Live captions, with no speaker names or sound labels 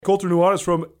Colter Nuanez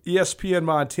from ESPN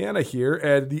Montana here,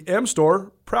 and the M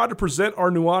Store, proud to present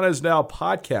our Nuanez Now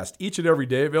podcast each and every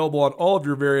day, available on all of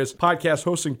your various podcast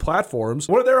hosting platforms.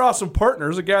 One of their awesome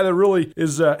partners, a guy that really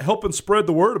is helping spread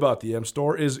the word about the M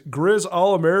Store, is Grizz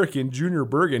All-American Junior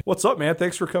Bergen. What's up, man?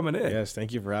 Thanks for coming in. Yes,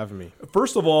 thank you for having me.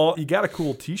 First of all, you got a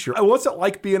cool t-shirt. What's it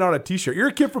like being on a t-shirt? You're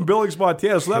a kid from Billings,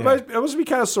 Montana, so that must be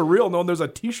kind of surreal knowing there's a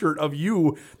t-shirt of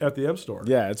you at the M Store.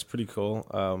 Yeah, it's pretty cool.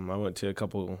 I went to a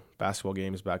couple basketball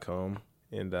games back home,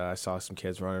 and I saw some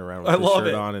kids running around with the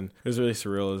shirt on, and it was really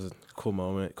surreal. It was a cool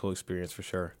moment, cool experience for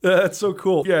sure. That's so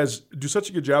cool. You guys do such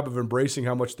a good job of embracing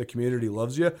how much the community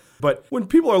loves you. But when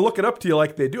people are looking up to you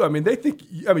like they do, they think,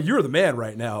 you're the man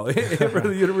right now for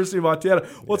the University of Montana.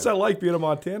 What's that like being a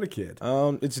Montana kid?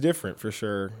 It's different for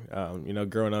sure.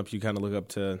 Growing up, you kind of look up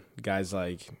to guys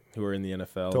like who are in the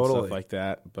NFL and stuff like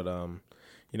that. But,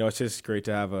 it's just great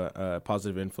to have a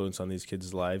positive influence on these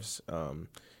kids' lives. I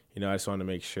just want to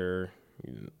make sure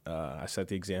I set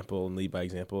the example and lead by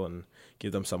example and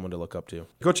give them someone to look up to.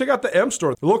 Go check out the M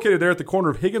Store. They're located there at the corner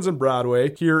of Higgins and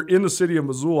Broadway here in the city of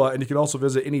Missoula, and you can also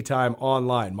visit anytime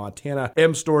online,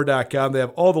 montanamstore.com. They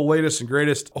have all the latest and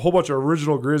greatest, a whole bunch of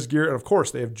original Grizz gear, and of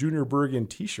course, they have Junior Bergen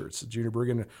t-shirts. Junior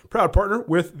Bergen, proud partner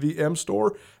with the M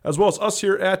Store, as well as us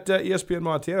here at ESPN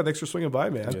Montana. Thanks for swinging by,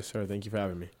 man. Yes, sir. Thank you for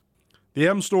having me. The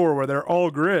M Store, where they're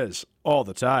all Grizz all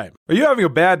the time. Are you having a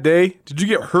bad day? Did you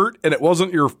get hurt and it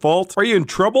wasn't your fault? Are you in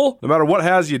trouble? No matter what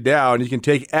has you down, you can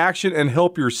take action and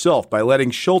help yourself by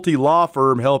letting Schulte Law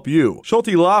Firm help you. Schulte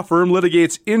Law Firm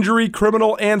litigates injury,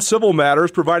 criminal, and civil matters,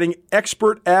 providing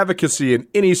expert advocacy in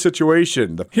any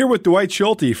situation. Here with Dwight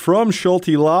Schulte from Schulte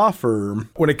Law Firm.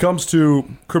 When it comes to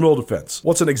criminal defense,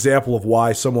 what's an example of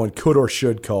why someone could or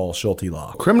should call Schulte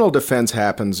Law? Criminal defense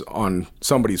happens on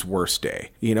somebody's worst day,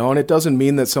 and it doesn't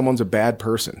mean that someone's a bad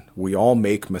person. We all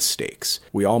make mistakes.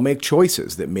 We all make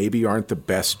choices that maybe aren't the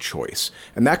best choice.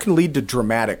 And that can lead to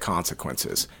dramatic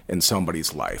consequences in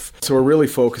somebody's life. So we're really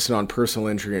focusing on personal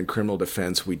injury and criminal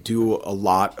defense. We do a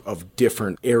lot of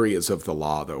different areas of the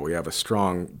law, though. We have a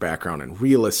strong background in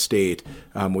real estate.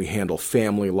 We handle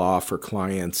family law for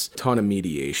clients, ton of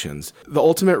mediations. The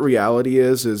ultimate reality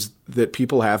is that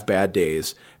people have bad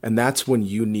days, and that's when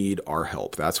you need our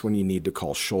help. That's when you need to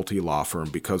call Schulte Law Firm,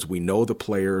 because we know the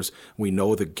players, we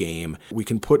know the game. We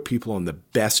can put people in the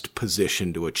best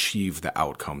position to achieve the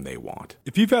outcome they want.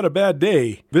 If you've had a bad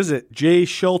day, visit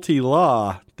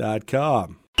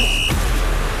jschultelaw.com.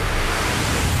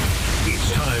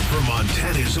 It's time for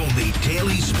Montana's only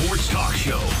daily sports talk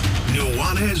show,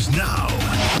 Nuanez Now.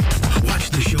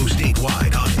 Watch the show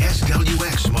statewide on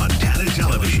SWX Montana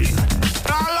Television.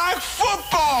 I like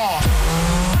football!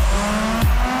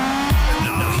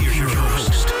 Now here's your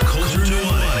host, Colter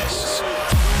Nuanez.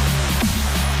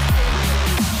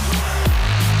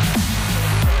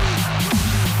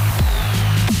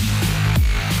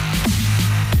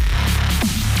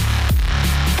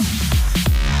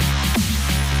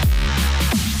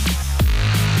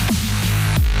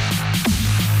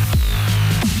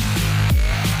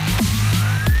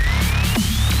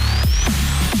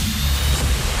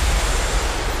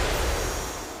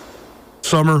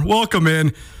 Summer, welcome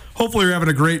in. Hopefully you're having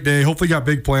a great day. Hopefully you got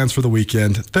big plans for the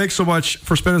weekend. Thanks so much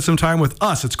for spending some time with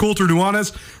us. It's Colter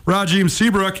Nuanez, Rajiem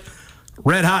Seabrook,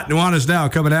 Red Hot Nuanez Now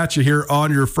coming at you here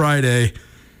on your Friday.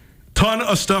 Ton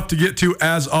of stuff to get to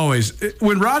as always.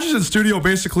 When Raj is in studio,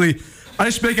 basically, I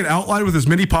just make an outline with as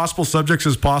many possible subjects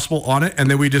as possible on it,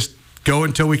 and then we just go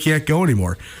until we can't go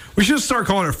anymore. We should start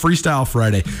calling it Freestyle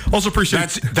Friday. Also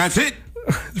appreciate That's it.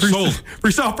 Sold.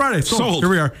 Freestyle Friday. Sold. Here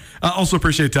we are. Also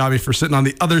appreciate Tommy for sitting on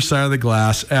the other side of the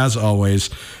glass, as always.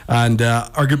 And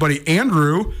our good buddy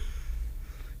Andrew,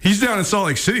 he's down in Salt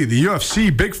Lake City. The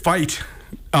UFC big fight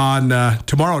on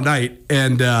tomorrow night.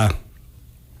 And I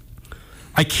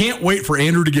can't wait for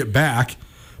Andrew to get back,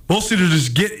 mostly to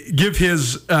just give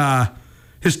his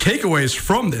takeaways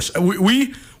from this.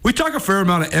 We talk a fair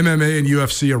amount of MMA and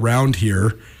UFC around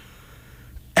here.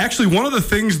 Actually, one of the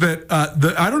things that,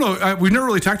 I don't know, we've never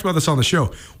really talked about this on the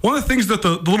show. One of the things that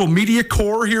the little media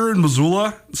corps here in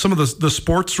Missoula, some of the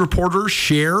sports reporters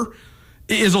share,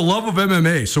 is a love of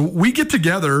MMA. So we get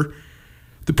together.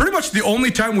 Pretty much the only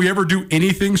time we ever do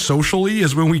anything socially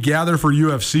is when we gather for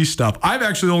UFC stuff. I've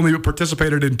actually only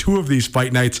participated in 2 of these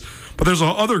fight nights, but there's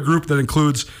another group that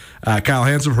includes Kyle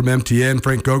Hansen from MTN,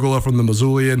 Frank Gogola from the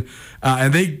Missoulian,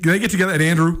 and they get together, and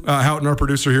Andrew Houghton, our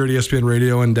producer here at ESPN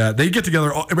Radio, and they get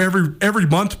together every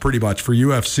month pretty much for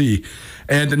UFC.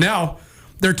 And now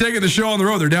they're taking the show on the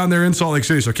road. They're down there in Salt Lake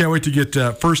City, so can't wait to get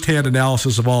firsthand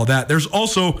analysis of all of that. There's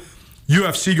also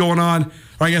UFC going on,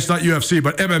 or I guess not UFC,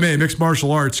 but MMA, mixed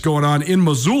martial arts, going on in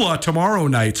Missoula tomorrow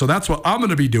night. So that's what I'm going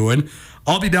to be doing.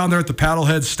 I'll be down there at the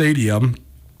Paddlehead Stadium.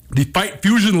 The Fight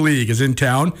Fusion League is in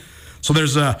town. So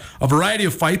there's a variety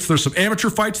of fights. There's some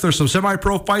amateur fights, there's some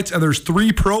semi-pro fights, and there's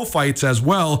 3 pro fights as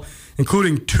well,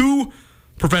 including 2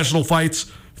 professional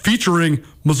fights featuring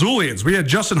Missoulians. We had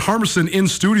Justin Harmison in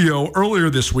studio earlier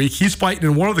this week. He's fighting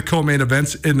in one of the co-main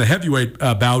events in the heavyweight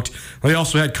bout. We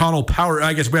also had Connell Powers.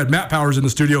 I guess we had Matt Powers in the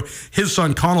studio. His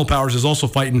son Connell Powers is also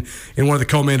fighting in one of the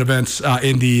co-main events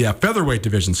in the featherweight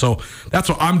division. So that's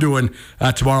what I'm doing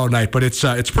tomorrow night. But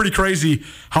it's pretty crazy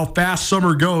how fast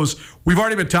summer goes. We've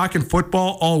already been talking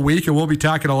football all week, and we'll be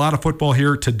talking a lot of football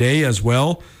here today as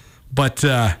well. But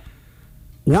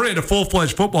we're into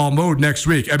full-fledged football mode next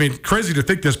week. I mean, crazy to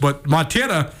think this, but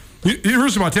Montana,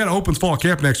 University of Montana opens fall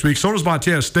camp next week. So does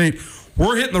Montana State.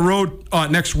 We're hitting the road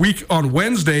next week on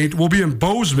Wednesday. We'll be in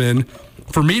Bozeman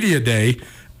for Media Day,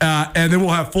 and then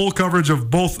we'll have full coverage of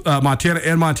both Montana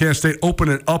and Montana State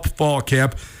opening up fall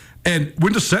camp. And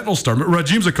when does Sentinel start?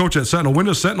 Rajiem's a coach at Sentinel. When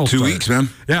does Sentinel start? 2 weeks, man.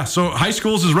 Yeah, so high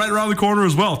schools is right around the corner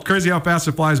as well. Crazy how fast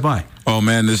it flies by. Oh,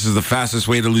 man, this is the fastest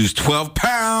way to lose 12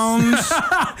 pounds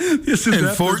in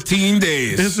 14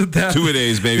 days. Isn't that 2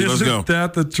 days, baby. Let's go. Isn't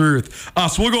that the truth?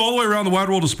 So we'll go all the way around the wide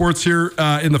world of sports here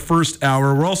in the first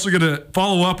hour. We're also going to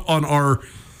follow up on our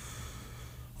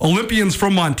Olympians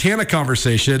from Montana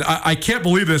conversation. I can't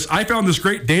believe this. I found this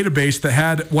great database that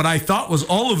had what I thought was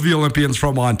all of the Olympians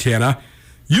from Montana.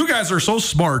 You guys are so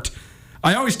smart.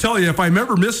 I always tell you, if I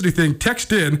ever miss anything,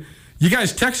 text in. You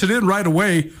guys texted in right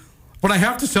away. But I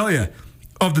have to tell you,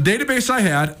 of the database I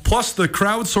had, plus the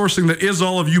crowdsourcing that is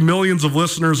all of you millions of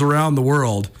listeners around the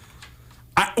world,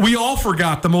 we all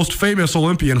forgot the most famous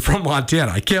Olympian from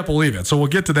Montana. I can't believe it. So we'll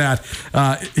get to that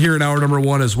here in hour number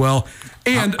 1 as well.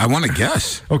 And I want to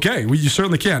guess. Okay, you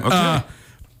certainly can. Okay.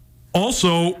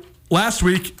 Also, last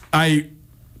week, I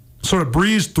sort of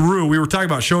breezed through. We were talking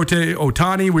about Shohei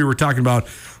Ohtani. We were talking about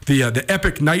the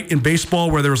epic night in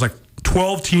baseball where there was like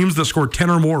 12 teams that scored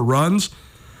 10 or more runs.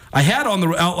 I had on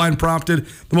the outline prompted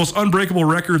the most unbreakable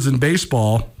records in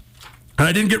baseball, and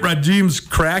I didn't get Rajiem's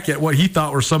crack at what he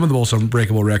thought were some of the most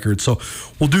unbreakable records. So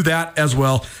we'll do that as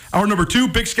well. Hour number 2,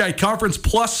 Big Sky Conference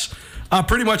plus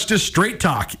pretty much just straight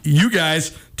talk. You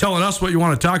guys telling us what you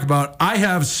want to talk about. I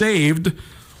have saved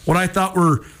what I thought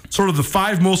were sort of the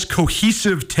 5 most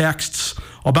cohesive texts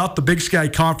about the Big Sky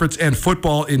Conference and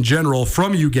football in general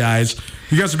from you guys.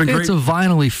 You guys have been great. It's a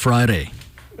Vinally Friday.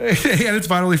 And it's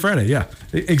Finally Friday, yeah,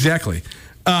 exactly.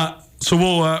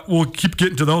 So we'll keep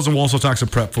getting to those, and we'll also talk some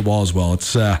prep football as well.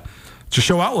 It's a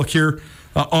show outlook here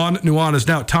on Nuanez.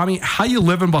 Now, Tommy, how you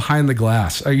living behind the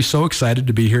glass? Are you so excited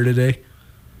to be here today?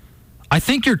 I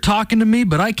think you're talking to me,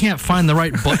 but I can't find the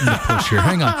right button to push here.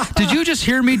 Hang on. Did you just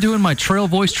hear me doing my trail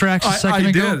voice tracks a second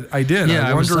ago? I did. Yeah,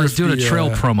 I was doing a trail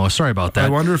promo. Sorry about that. I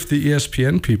wonder if the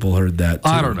ESPN people heard that, too.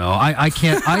 I don't know. I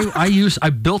can't. I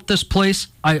built this place.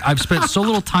 I've spent so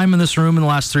little time in this room in the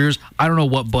last 3 years. I don't know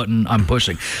what button I'm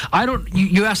pushing.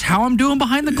 You asked how I'm doing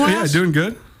behind the glass? Yeah, doing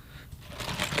good.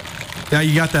 Yeah,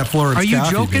 you got that Florence Are you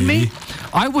coffee, joking baby. me?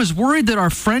 I was worried that our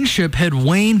friendship had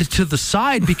waned to the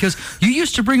side because you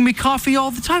used to bring me coffee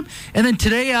all the time. And then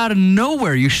today, out of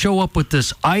nowhere, you show up with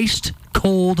this iced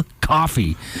cold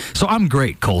coffee. So I'm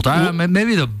great, Colt.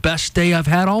 Maybe the best day I've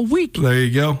had all week. There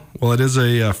you go. Well, it is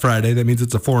a Friday. That means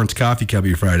it's a Florence Coffee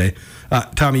Cubby Friday.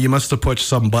 Tommy, you must have pushed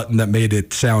some button that made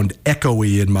it sound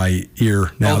echoey in my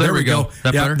ear. Now, there we go.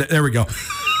 That better? There we go.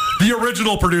 The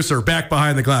original producer back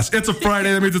behind the glass. It's a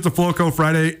Friday. That means it's a Floco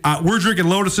Friday. We're drinking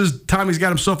Lotuses. Tommy's got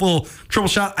himself a little triple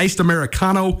shot iced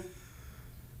Americano.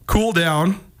 Cool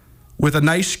down with a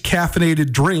nice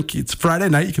caffeinated drink. It's Friday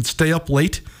night. You can stay up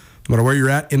late. No matter where you're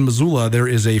at in Missoula, there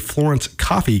is a Florence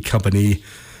Coffee Company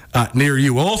near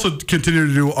you. We'll also continue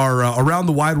to do our Around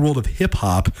the Wide World of Hip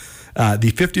Hop.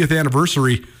 The 50th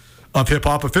anniversary of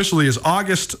hip-hop officially is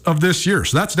August of this year.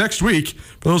 So that's next week.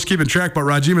 For those keeping track, but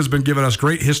Rajiem has been giving us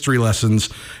great history lessons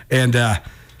and a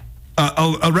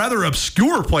rather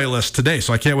obscure playlist today.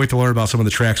 So I can't wait to learn about some of the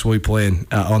tracks we'll be playing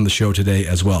on the show today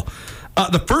as well.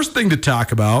 The first thing to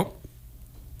talk about,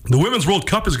 the Women's World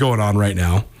Cup is going on right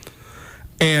now.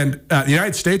 And the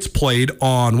United States played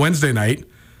on Wednesday night,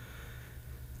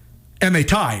 and they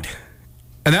tied.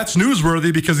 And that's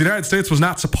newsworthy because the United States was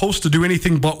not supposed to do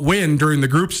anything but win during the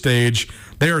group stage.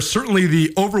 They are certainly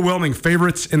the overwhelming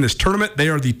favorites in this tournament. They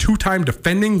are the 2-time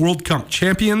defending World Cup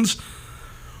champions.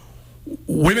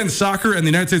 Women's soccer and the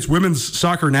United States women's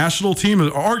soccer national team are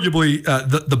arguably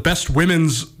the best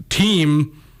women's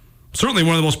team, certainly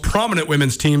one of the most prominent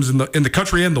women's teams in the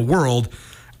country and the world.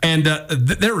 And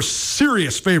there were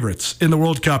serious favorites in the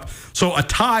World Cup. So a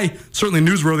tie, certainly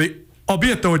newsworthy,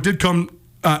 albeit though it did come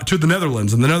to the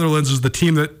Netherlands. And the Netherlands is the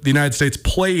team that the United States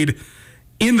played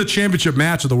in the championship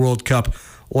match of the World Cup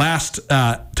last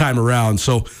time around.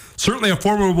 So certainly a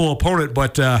formidable opponent,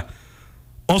 but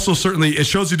also certainly it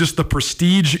shows you just the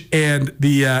prestige and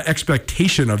the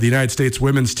expectation of the United States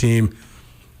women's team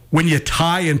when you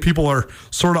tie and people are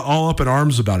sort of all up in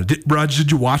arms about it. Raj,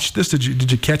 did you watch this? Did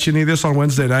you catch any of this on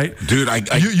Wednesday night? Dude,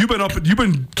 you've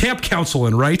been camp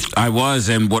counseling, right? I was,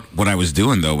 and what I was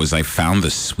doing though was I found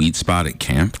the sweet spot at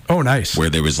camp. Oh, nice. Where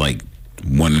there was like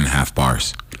 1.5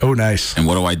 bars. Oh, nice. And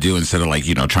what do I do instead of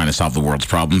trying to solve the world's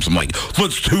problems? I'm like,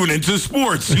 let's tune into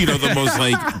sports. The most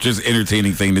just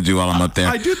entertaining thing to do while I'm up there.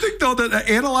 I do think though that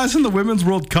analyzing the Women's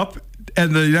World Cup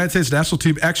and the United States national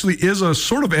team actually is a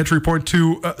sort of entry point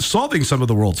to solving some of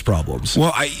the world's problems.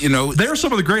 Well, they're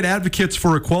some of the great advocates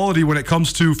for equality when it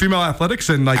comes to female athletics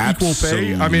and equal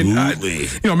pay. I mean,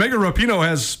 Megan Rapinoe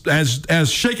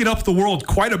has shaken up the world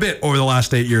quite a bit over the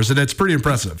last 8 years, and it's pretty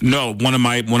impressive. No, one of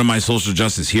my social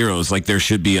justice heroes. There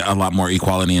should be a lot more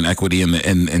equality and equity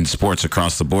in sports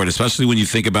across the board, especially when you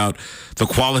think about the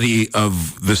quality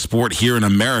of the sport here in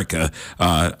America.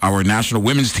 Our national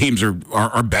women's teams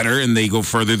are better, and they go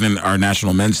further than our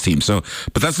national men's team. So,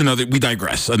 but we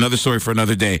digress. Another story for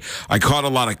another day. I caught a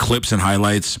lot of clips and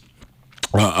highlights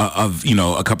of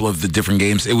a couple of the different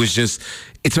games. It was just,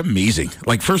 it's amazing.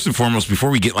 First and foremost,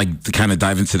 before we get to kind of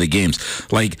dive into the games,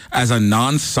 as a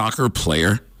non-soccer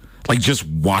player, just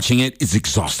watching it is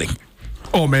exhausting.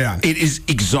 Oh, man. It is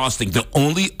exhausting. The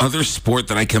only other sport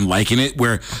that I can liken it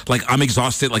where, I'm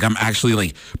exhausted, I'm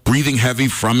actually, breathing heavy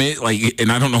from it,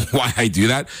 and I don't know why I do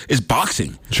that, is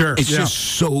boxing. Sure. It's just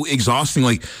so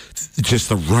exhausting, just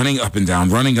the running up and down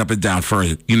for, a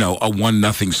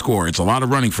 1-0 score. It's a lot of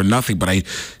running for nothing, but I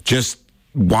just,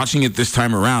 watching it this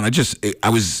time around, I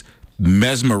was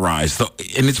mesmerized.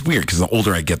 And it's weird because the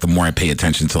older I get, the more I pay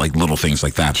attention to, little things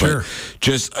like that. Sure. But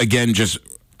just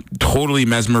totally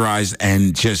mesmerized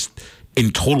and just in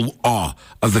total awe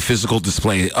of the physical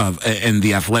display and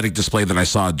the athletic display that I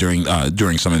saw during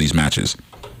some of these matches.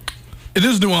 It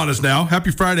is Nuanez now. Happy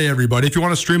Friday, everybody. If you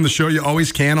want to stream the show, you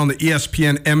always can on the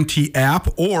ESPN MT app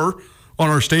or on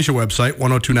our station website,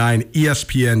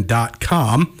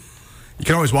 1029ESPN.com. You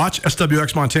can always watch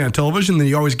SWX Montana Television, then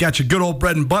you always got your good old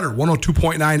bread and butter,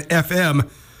 102.9 FM,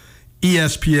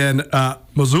 ESPN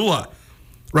Missoula.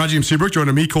 Rajiem Seabrook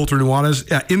joining me, Colter Nuanez,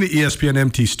 in the ESPN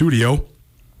MT studio.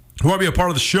 Who want to be a part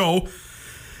of the show?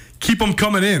 Keep them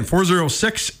coming in.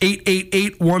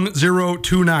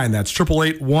 406-888-1029. That's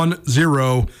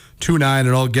 888-1029. And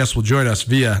all guests will join us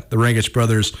via the Rangich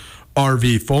Brothers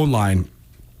RV phone line.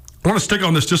 I want to stick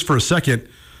on this just for a second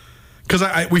because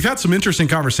we've had some interesting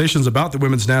conversations about the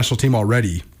women's national team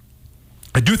already.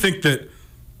 I do think that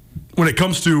when it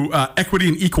comes to equity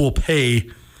and equal pay,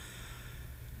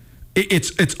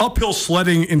 it's uphill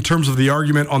sledding in terms of the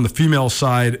argument on the female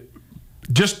side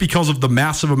just because of the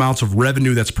massive amounts of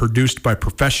revenue that's produced by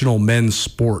professional men's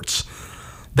sports.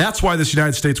 That's why this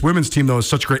United States women's team, though, is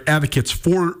such great advocates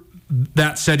for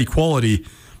that said equality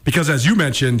because, as you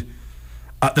mentioned,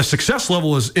 the success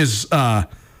level is not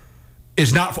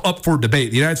up for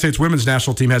debate. The United States women's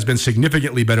national team has been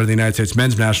significantly better than the United States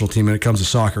men's national team when it comes to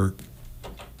soccer.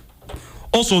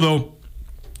 Also, though,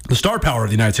 the star power of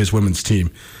the United States women's team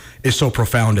is so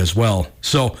profound as well.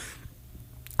 So,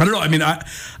 I don't know. I mean,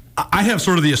 I have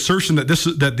sort of the assertion that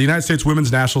that the United States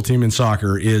women's national team in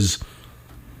soccer is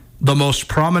the most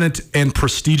prominent and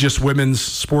prestigious women's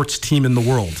sports team in the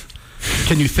world.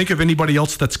 Can you think of anybody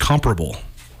else that's comparable?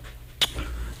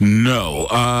 No,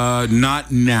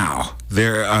 not now.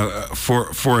 There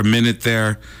for a minute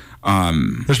there.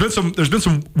 There's been some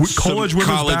college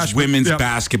women's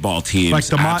basketball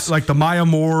teams like the Maya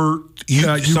Moore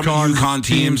UConn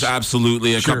teams,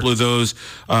 absolutely. A couple of those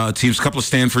teams, a couple of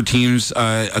Stanford teams,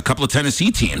 a couple of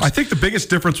Tennessee teams. I think the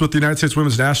biggest difference with the United States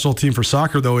women's national team for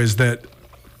soccer, though, is that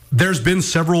there's been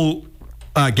several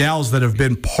gals that have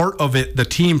been part of the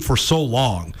team for so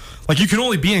long. You can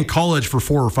only be in college for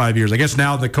 4 or 5 years. I guess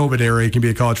now in the COVID era, you can be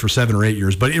in college for 7 or 8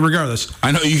 years. But regardless,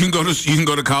 I know you can go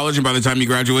to college, and by the time you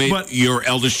graduate, your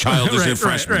eldest child is a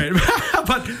freshman.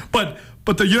 Right. But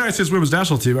the United States women's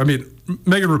national team. I mean,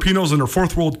 Megan Rapinoe's in her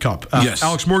 4th World Cup. Yes.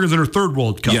 Alex Morgan's in her 3rd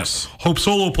World Cup. Yes. Hope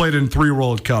Solo played in 3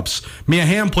 World Cups. Mia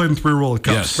Hamm played in 3 World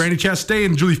Cups. Yes. Brandy Chastain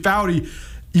and Julie Foudy.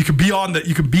 You could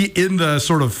be in the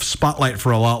sort of spotlight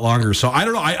for a lot longer. So I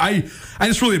don't know. I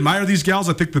just really admire these gals.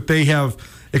 I think that they have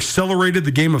accelerated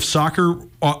the game of soccer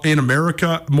in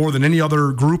America more than any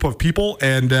other group of people,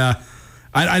 and I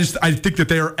think that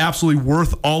they are absolutely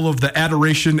worth all of the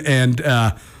adoration and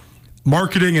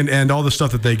marketing and all the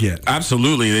stuff that they get.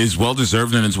 Absolutely. It's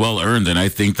well-deserved and it's well-earned. And I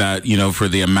think that, for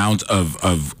the amount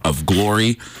of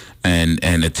glory and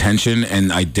attention,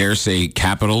 and I dare say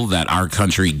capital that our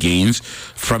country gains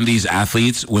from these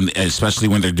athletes, especially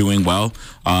when they're doing well,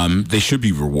 they should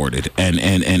be rewarded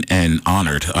and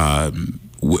honored,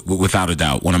 without a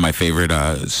doubt. One of my favorite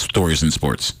stories in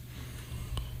sports.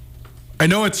 I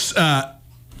know it's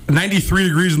 93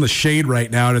 degrees in the shade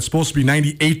right now, and it's supposed to be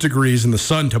 98 degrees in the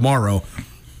sun tomorrow.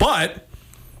 But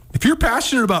if you're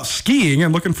passionate about skiing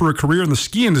and looking for a career in the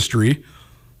ski industry,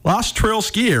 Lost Trail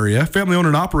Ski Area, family-owned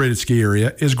and operated ski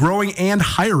area, is growing and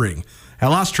hiring. At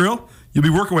Lost Trail, you'll be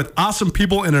working with awesome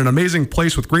people in an amazing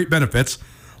place with great benefits.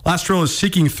 Lost Trail is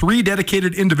seeking 3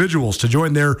 dedicated individuals to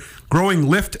join their growing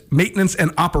lift, maintenance,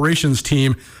 and operations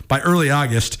team by early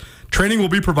August. Training will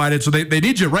be provided, so they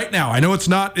need you right now. I know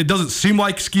it doesn't seem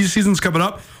like ski season's coming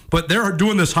up, but they're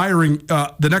doing this hiring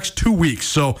the next 2 weeks.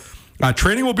 So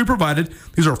training will be provided.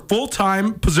 These are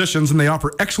full-time positions, and they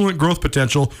offer excellent growth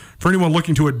potential for anyone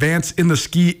looking to advance in the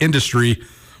ski industry.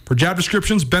 For job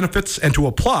descriptions, benefits, and to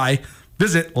apply,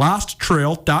 visit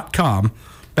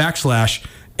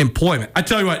losttrail.com/employment. I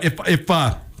tell you what, if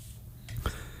I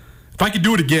could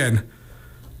do it again,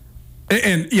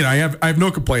 and I have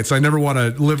no complaints. I never want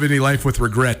to live any life with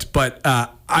regret, but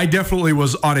I definitely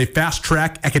was on a fast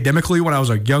track academically when I was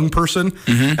a young person.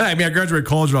 Mm-hmm. And I graduated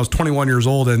college when I was 21 years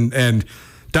old and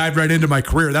dived right into my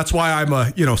career. That's why I'm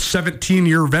a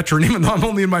 17-year veteran, even though I'm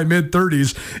only in my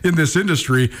mid-30s in this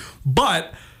industry.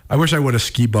 But I wish I would have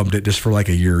ski bummed it just for like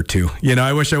a year or two.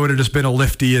 I wish I would have just been a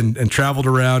lifty and traveled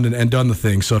around and done the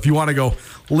thing. So if you want to go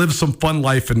live some fun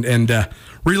life and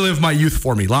relive my youth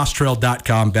for me,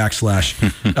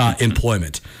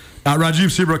 losttrail.com/employment. Rajiem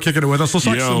Seabrook kicking it with us. Let's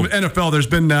talk some NFL. There's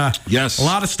been a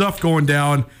lot of stuff going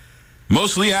down.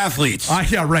 Mostly athletes.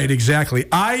 Yeah, right, exactly.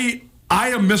 I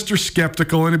am Mr.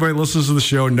 Skeptical. Anybody who listens to the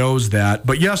show knows that.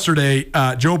 But yesterday,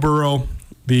 Joe Burrow,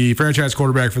 the franchise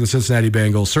quarterback for the Cincinnati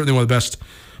Bengals, certainly one of the best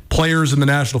players in the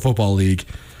National Football League.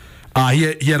 He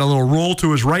had a little roll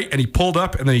to his right, and he pulled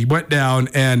up, and then he went down.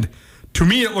 And to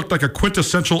me, it looked like a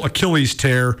quintessential Achilles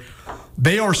tear.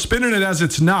 They are spinning it as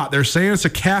it's not. They're saying it's a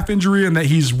calf injury and that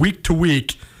he's week to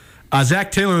week.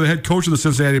 Zach Taylor, the head coach of the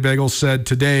Cincinnati Bengals, said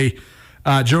today,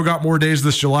 Joe got more days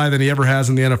this July than he ever has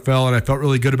in the NFL, and I felt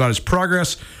really good about his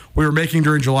progress we were making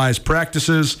during July's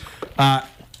practices.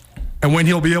 And when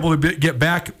he'll be able to get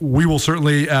back, we will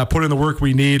certainly put in the work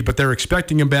we need, but they're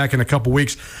expecting him back in a couple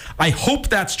weeks. I hope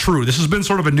that's true. This has been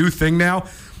sort of a new thing now.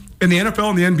 In the NFL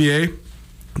and the NBA,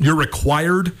 you're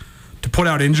required to put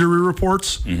out injury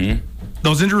reports. Mm-hmm.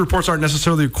 Those injury reports aren't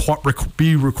necessarily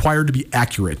required to be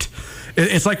accurate.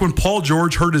 It's like when Paul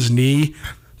George hurt his knee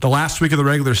the last week of the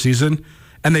regular season,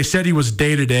 and they said he was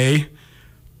day-to-day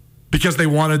because they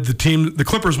wanted the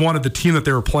Clippers wanted the team that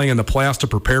they were playing in the playoffs to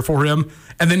prepare for him,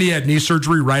 and then he had knee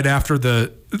surgery right after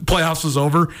the playoffs was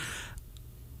over.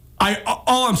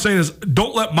 All I'm saying is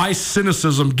don't let my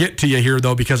cynicism get to you here,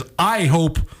 though, because I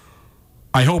hope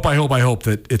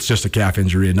that it's just a calf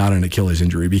injury and not an Achilles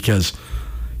injury, because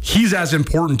he's as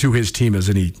important to his team as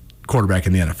any quarterback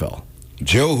in the NFL.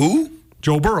 Joe who?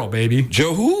 Joe Burrow, baby.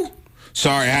 Joe who?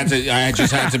 Sorry, I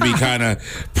just had to be kind of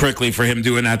prickly for him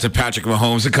doing that to Patrick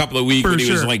Mahomes a couple of weeks when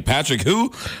he was like, Patrick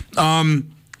who?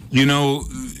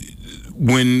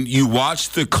 When you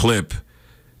watch the clip,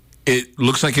 it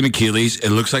looks like an Achilles, it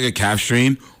looks like a calf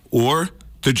strain, or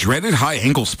the dreaded high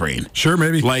ankle sprain. Sure,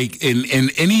 maybe. Like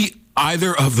in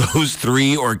either of those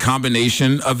three or a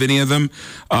combination of any of them,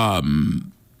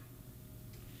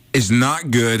 is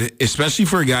not good, especially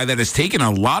for a guy that has taken a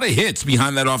lot of hits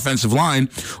behind that offensive line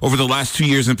over the last 2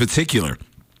 years in particular.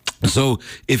 So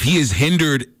if he is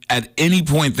hindered at any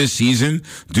point this season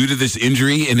due to this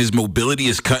injury and his mobility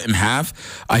is cut in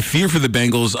half, I fear for the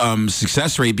Bengals'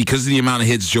 success rate because of the amount of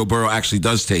hits Joe Burrow actually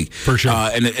does take. For sure.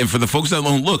 And for the folks that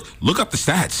don't look up the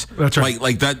stats. That's right.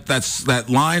 Like that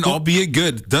line, albeit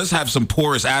good, does have some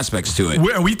porous aspects to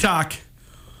it. We talk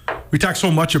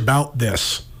so much about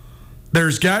this.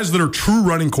 There's guys that are true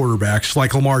running quarterbacks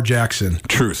like Lamar Jackson.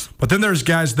 Truth. But then there's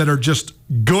guys that are just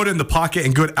good in the pocket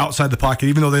and good outside the pocket,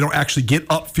 even though they don't actually get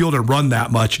upfield and run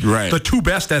that much. Right. The two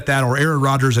best at that are Aaron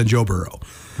Rodgers and Joe Burrow.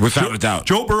 Without a doubt.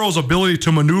 Joe Burrow's ability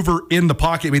to maneuver in the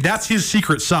pocket, I mean, that's his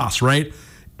secret sauce, right?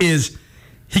 Is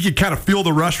he could kind of feel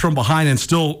the rush from behind and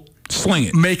still sling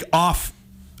it. Make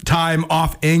off-time,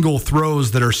 off-angle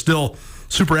throws that are still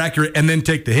super accurate, and then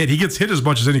take the hit. He gets hit as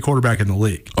much as any quarterback in the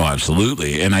league. Oh,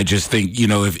 absolutely. And I just think,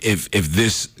 if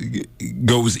this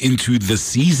goes into the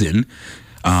season,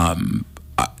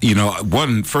 I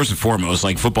first and foremost,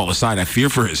 like football aside, I fear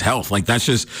for his health. Like that's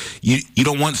just you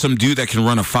don't want some dude that can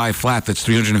run a 5 flat that's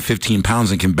 315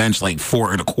 pounds and can bench like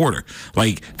 4 1/4.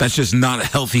 Like that's just not a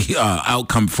healthy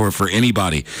outcome for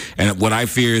anybody. And what I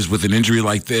fear is with an injury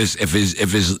like this, if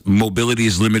his mobility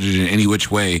is limited in any which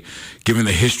way, given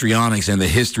the histrionics and the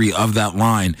history of that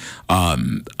line,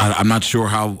 I'm not sure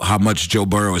how much Joe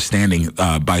Burrow is standing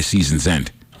by season's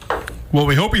end. Well,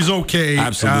 we hope he's okay.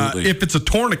 Absolutely. If it's a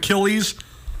torn Achilles,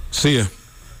 see ya.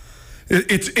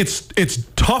 It's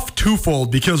tough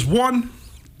twofold because one,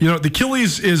 the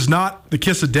Achilles is not the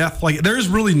kiss of death. Like there is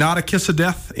really not a kiss of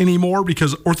death anymore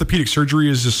because orthopedic surgery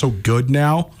is just so good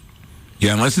now.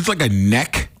 Yeah, unless it's like a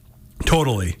neck.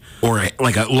 Totally. Or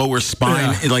like a lower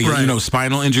spine,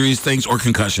 spinal injuries, things, or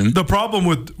concussion. The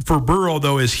problem for Burrow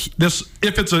though is this: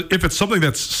 if it's something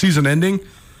that's season ending.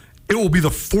 It will be the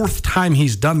 4th time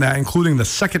he's done that, including the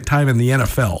 2nd time in the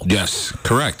NFL. Yes,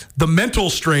 correct. The mental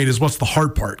strain is what's the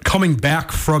hard part. Coming back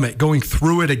from it, going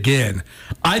through it again.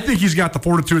 I think he's got the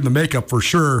fortitude and the makeup for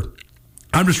sure.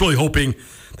 I'm just really hoping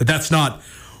that that's not.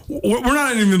 We're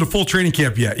not even in the full training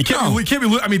camp yet. You can't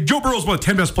be. I mean, Joe Burrow is one of the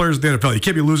 10 best players in the NFL. You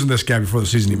can't be losing this guy before the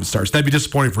season even starts. That'd be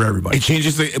disappointing for everybody. It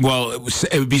changes it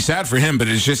would be sad for him, but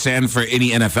it's just sad for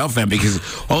any NFL fan because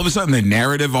all of a sudden the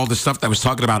narrative, all the stuff that was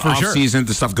talking about off-season,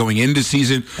 the stuff going into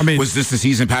season, was this the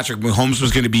season Patrick Mahomes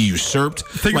was going to be usurped?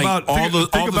 Think about all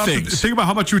the things. Think about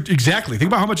how much Think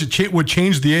about how much it would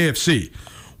change the AFC.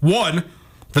 One.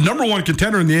 The number 1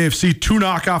 contender in the AFC to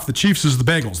knock off the Chiefs is the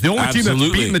Bengals. The only team that's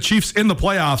beaten the Chiefs in the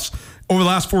playoffs over the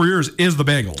last 4 years is the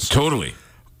Bengals. Totally.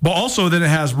 But also then it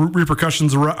has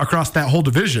repercussions across that whole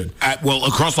division.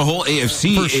 Across the whole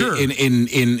AFC. For sure.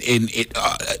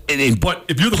 But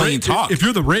if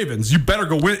you're the Ravens, you better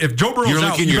go win. If Joe Burrow's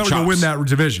out, you better go win that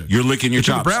division. You're licking your chops.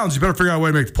 If you're the Browns, you better figure out a way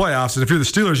to make the playoffs. And if you're the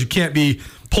Steelers, you can't be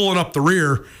pulling up the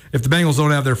rear if the Bengals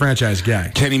don't have their franchise guy.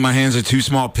 Kenny, my hands are too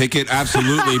small. Pick it,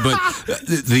 absolutely. But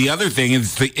the other thing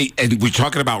is, and we're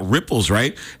talking about ripples,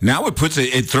 right? Now it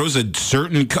throws a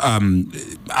certain,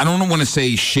 I don't want to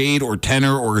say shade or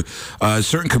tenor or a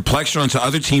certain complexion onto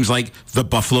other teams like the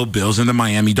Buffalo Bills and the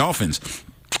Miami Dolphins.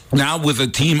 Now with a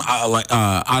team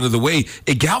out of the way,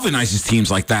 it galvanizes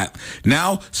teams like that.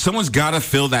 Now someone's got to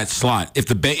fill that slot.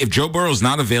 If Joe Burrow's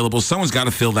not available, someone's got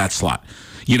to fill that slot.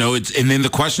 And then the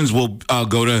questions will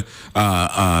go to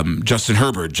Justin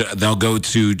Herbert. They'll go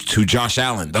to Josh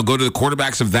Allen. They'll go to the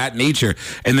quarterbacks of that nature.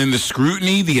 And then the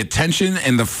scrutiny, the attention,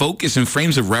 and the focus and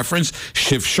frames of reference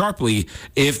shift sharply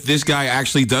if this guy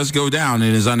actually does go down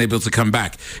and is unable to come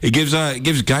back. It gives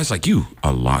guys like you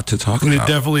a lot to talk about. It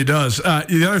definitely does.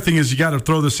 The other thing is you got to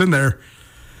throw this in there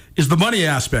is the money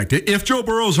aspect. If Joe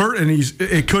Burrow's hurt and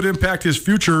it could impact his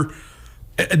future,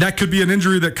 that could be an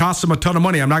injury that costs him a ton of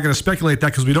money. I'm not going to speculate that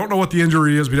because we don't know what the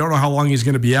injury is. We don't know how long he's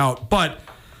going to be out. But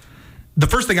the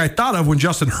first thing I thought of when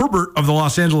Justin Herbert of the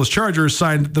Los Angeles Chargers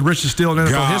signed the richest deal in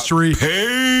NFL history,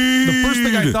 the first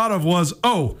thing I thought of was,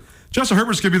 Justin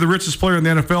Herbert's going to be the richest player in the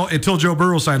NFL until Joe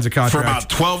Burrow signs a contract. For about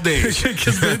 12 days.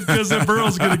 Because then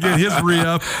Burrow's going to get his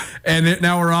re-up, and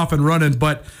now we're off and running.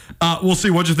 But we'll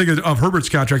see. What you think of Herbert's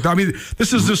contract? I mean,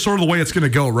 this is just sort of the way it's going to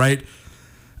go, right?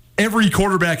 Every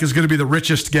quarterback is going to be the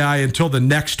richest guy until the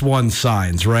next one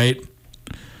signs, right?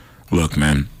 Look,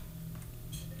 man.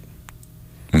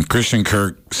 When Christian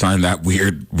Kirk signed that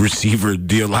weird receiver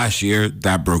deal last year,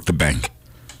 that broke the bank.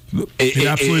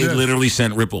 It literally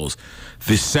sent ripples.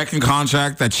 The second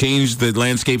contract that changed the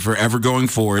landscape forever going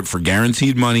forward for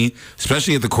guaranteed money,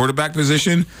 especially at the quarterback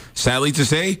position, sadly to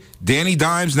say, Danny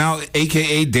Dimes now,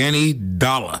 a.k.a. Danny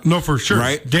Dollar. No, for sure.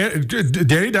 Right?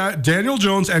 Daniel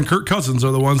Jones and Kirk Cousins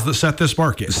are the ones that set this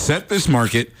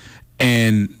market.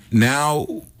 And now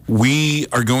we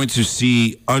are going to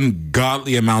see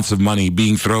ungodly amounts of money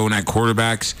being thrown at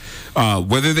quarterbacks,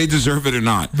 whether they deserve it or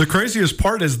not. The craziest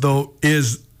part is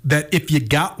that if you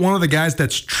got one of the guys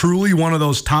that's truly one of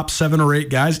those top 7 or 8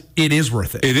 guys, it is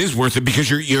worth it. It is worth it because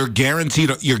you're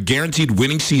guaranteed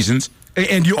winning seasons,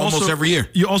 and you almost every year.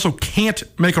 You also can't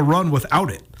make a run without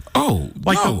it.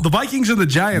 The Vikings and the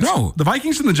Giants. No. The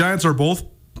Vikings and the Giants are both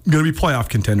going to be playoff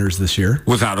contenders this year,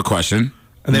 without a question.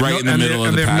 And in the middle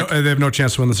of the pack. They have no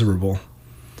chance to win the Super Bowl.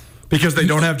 Because they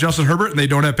don't have Justin Herbert, and they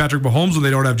don't have Patrick Mahomes, and they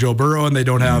don't have Joe Burrow, and they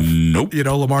don't have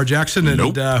Lamar Jackson, and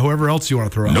whoever else you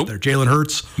want to throw out there. Jalen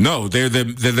Hurts. No, they're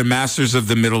the masters of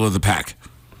the middle of the pack.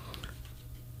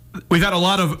 We've had a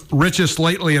lot of richest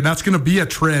lately, and that's going to be a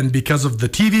trend because of the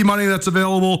TV money that's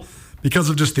available, because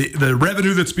of just the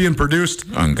revenue that's being produced.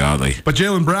 Ungodly. But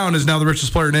Jaylen Brown is now the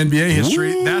richest player in NBA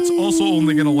history. Ooh. That's also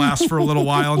only going to last for a little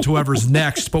while until whoever's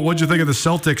next. But what'd you think of the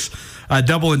Celtics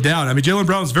doubling down? I mean, Jaylen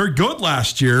Brown was very good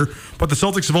last year, but the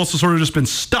Celtics have also sort of just been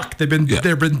stuck. They've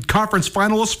been conference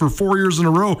finalists for 4 years in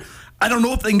a row. I don't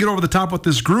know if they can get over the top with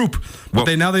this group, but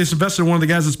they invested in one of the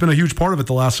guys that's been a huge part of it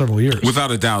the last several years. Without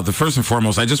a doubt. The first and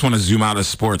foremost, I just want to zoom out of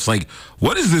sports. Like,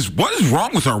 what is this? What is wrong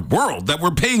with our world that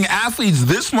we're paying athletes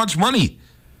this much money?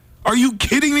 Are you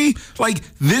kidding me? Like,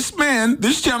 this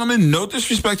gentleman, no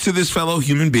disrespect to this fellow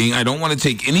human being. I don't want to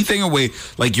take anything away.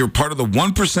 Like, you're part of the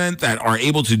 1% that are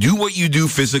able to do what you do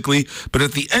physically. But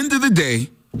at the end of the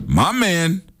day, my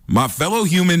man, my fellow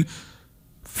humans,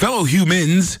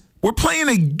 we're playing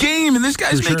a game, and this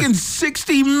guy's making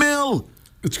 $60 million.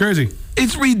 It's crazy.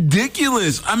 It's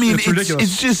ridiculous. I mean,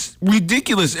 it's just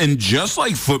ridiculous. And just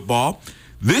like football,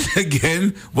 this,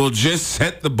 again, will just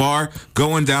set the bar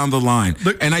going down the line.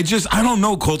 And I don't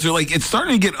know, Colter. Like, it's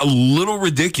starting to get a little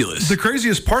ridiculous. The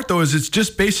craziest part, though, is it's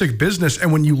just basic business.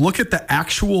 And when you look at the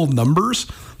actual numbers,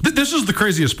 this is the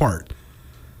craziest part.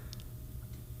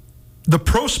 The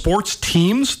pro sports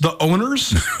teams, the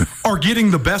owners, are getting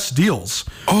the best deals.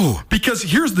 Oh. Because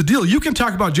here's the deal. You can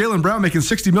talk about Jaylen Brown making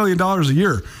 $60 million a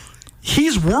year.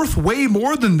 He's worth way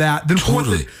more than that.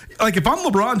 Totally. Like, if I'm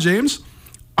LeBron James,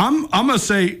 I'm going to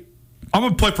say, I'm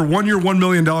going to play for 1 year, $1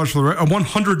 million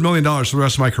 $100 million for the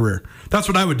rest of my career. That's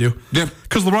what I would do. Yeah.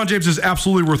 Because LeBron James is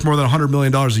absolutely worth more than $100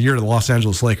 million a year to the Los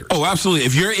Angeles Lakers. Oh, absolutely.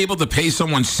 If you're able to pay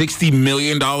someone $60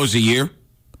 million a year,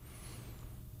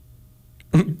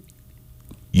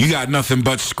 you got nothing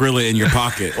but Skrilla in your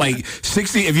pocket. Like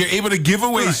 60, if you're able to give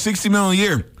away $60 million a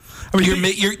year,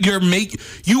 I mean,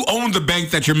 you own the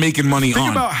bank that you're making money on.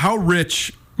 Think about how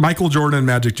rich Michael Jordan and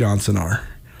Magic Johnson are.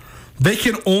 They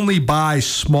can only buy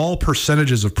small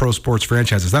percentages of pro sports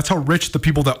franchises. That's how rich the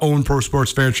people that own pro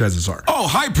sports franchises are. Oh,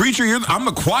 hi, preacher. I'm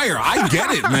the choir. I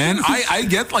get it, man. I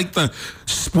get, like, the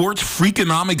sports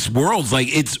freakonomics worlds.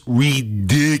 Like, it's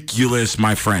ridiculous,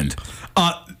 my friend.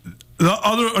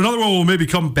 Another one we'll maybe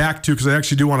come back to, because I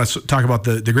actually do want to talk about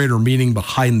the greater meaning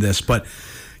behind this. But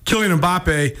Kylian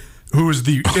Mbappe, who is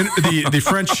the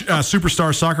French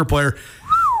superstar soccer player,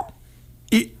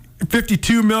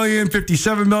 52 million,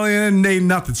 57 million, name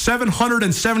nothing.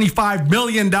 $775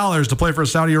 million to play for a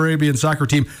Saudi Arabian soccer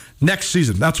team next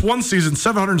season. That's one season,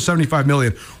 $775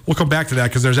 million. We'll come back to that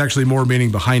because there's actually more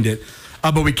meaning behind it.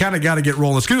 But we kind of got to get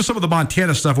rolling. Let's get to some of the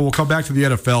Montana stuff, and we'll come back to the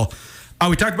NFL.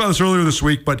 We talked about this earlier this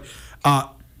week, but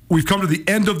we've come to the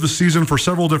end of the season for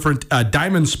several different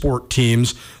diamond sport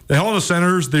teams. The Helena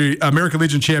Senators, the American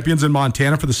Legion champions in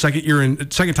Montana for the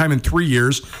second time in 3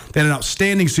 years. They had an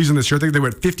outstanding season this year. I think they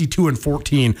went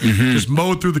 52-14, just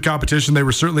mowed through the competition. They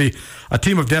were certainly a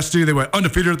team of destiny. They went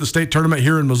undefeated at the state tournament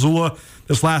here in Missoula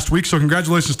this last week, so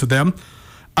congratulations to them.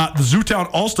 The Zootown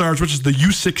All-Stars, which is the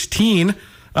U16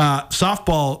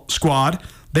 softball squad,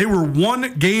 they were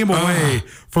one game away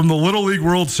from the Little League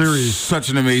World Series. Such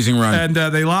an amazing run. And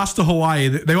they lost to Hawaii.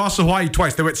 They lost to Hawaii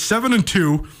twice. They went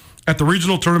 7-2 at the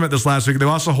regional tournament this last week. They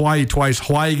lost to Hawaii twice.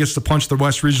 Hawaii gets to punch the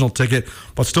West Regional ticket,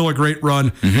 but still a great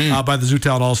run by the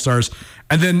Zootown All-Stars.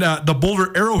 And then the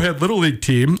Boulder Arrowhead Little League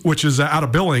team, which is out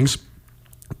of Billings,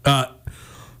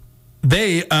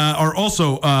 they are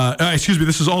also,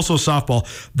 this is also softball.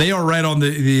 They are right on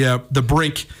the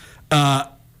brink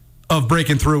of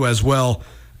breaking through as well.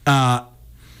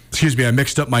 Excuse me, I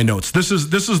mixed up my notes. This is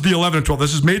the 11 and 12.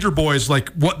 This is major boys, like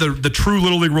what the true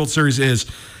Little League World Series is.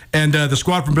 And the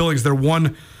squad from Billings, they're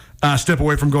one step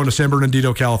away from going to San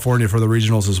Bernardino, California for the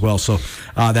regionals as well. So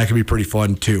that can be pretty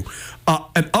fun too.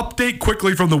 An update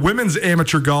quickly from the Women's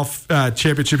Amateur Golf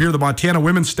Championship here, the Montana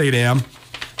Women's State Am.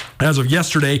 As of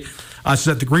yesterday, this is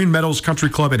at the Green Meadows Country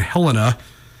Club in Helena.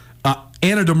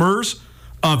 Anna Demers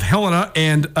of Helena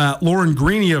and Lauren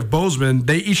Greeny of Bozeman,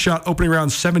 they each shot opening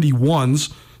round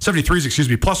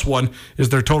 73s, plus one is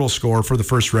their total score for the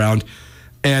first round.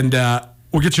 And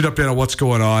we'll get you an update on what's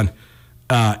going on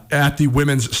at the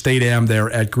Women's State Am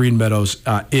there at Green Meadows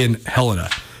in Helena.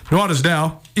 Nuanez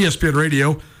Now, ESPN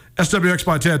Radio, SWX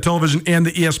Montana Television, and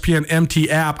the ESPN MT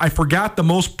app. I forgot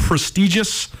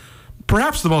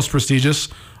perhaps the most prestigious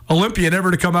Olympian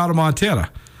ever to come out of Montana.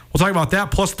 We'll talk about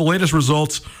that, plus the latest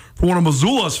results for one of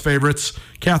Missoula's favorites,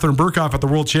 Katherine Berkhoff at the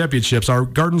World Championships, our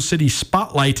Garden City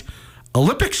Spotlight,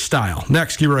 Olympic style.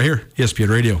 Next, keep it right here, ESPN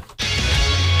Radio.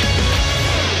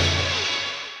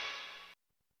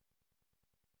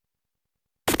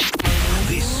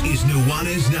 This is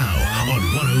Nuanez Now on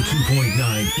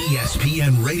 102.9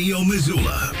 ESPN Radio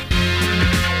Missoula.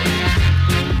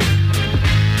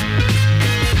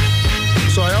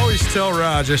 So I always tell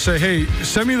Raj, I say, hey,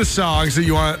 send me the songs that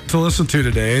you want to listen to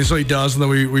today. And so he does, and then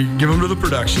we give them to the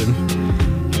production.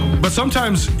 But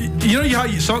sometimes, you know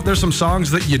how there's some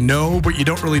songs that you know, but you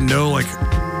don't really know, like,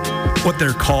 what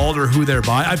they're called or who they're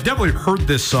by. I've definitely heard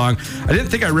this song. I didn't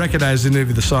think I recognized any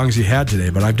of the songs you had today,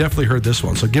 but I've definitely heard this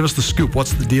one. So give us the scoop.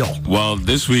 What's the deal? Well,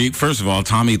 this week, first of all,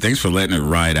 Tommy, thanks for letting it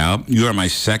ride out. You are my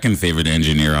second favorite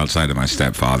engineer outside of my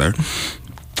stepfather.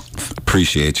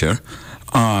 Appreciate you.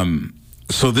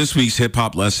 So this week's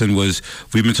hip-hop lesson was,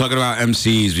 we've been talking about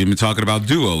MCs, we've been talking about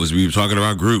duos, we've been talking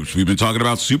about groups, we've been talking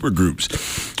about super groups.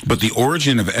 But the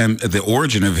origin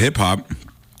of hip-hop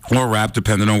or rap,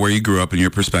 depending on where you grew up and your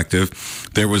perspective,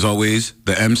 there was always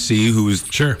the MC who was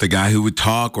the guy who would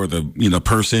talk, or the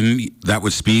person that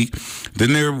would speak.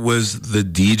 Then there was the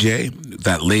DJ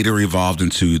that later evolved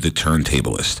into the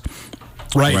turntablist.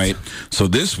 Right. So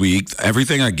this week,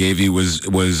 everything I gave you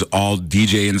was all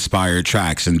DJ-inspired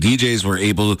tracks. And DJs were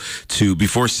able to,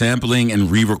 before sampling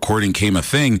and re-recording came a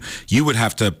thing, you would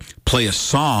have to play a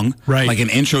song, like an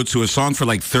intro to a song for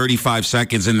like 35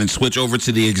 seconds, and then switch over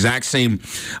to the exact same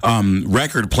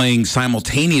record playing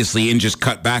simultaneously and just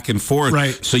cut back and forth.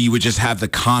 Right. So you would just have the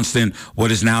constant,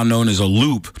 what is now known as a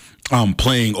loop,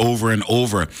 playing over and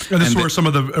over. And this is where some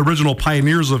of the original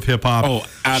pioneers of hip-hop. Oh,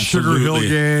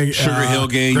 absolutely. Sugar Hill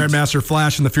Gang. Grandmaster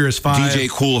Flash and the Furious Five. DJ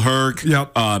Kool Herc.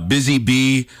 Yep. Busy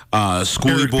B.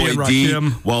 Schoolie Boy D.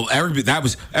 Well, Eric B. and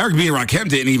Rakim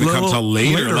didn't even come till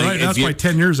later. Like, that's like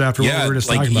 10 years after what we were just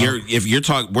talking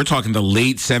about. We're talking the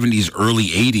late 70s, early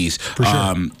 80s. For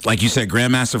sure. Like you said,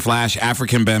 Grandmaster Flash,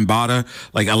 African Bambaataa,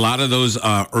 like a lot of those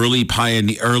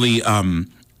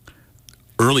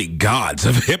early gods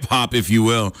of hip-hop, if you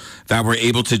will, that were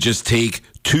able to just take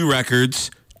two records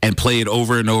and play it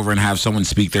over and over and have someone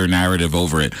speak their narrative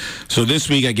over it. So this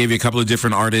week I gave you a couple of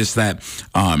different artists that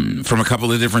from a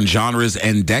couple of different genres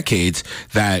and decades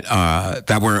that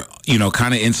were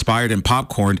kind of inspired and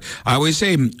popcorned. I always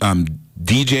say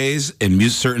DJs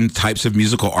and certain types of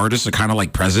musical artists are kind of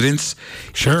like presidents.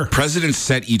 Sure. Presidents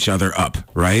set each other up,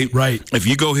 right? Right. If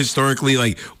you go historically,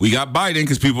 like, we got Biden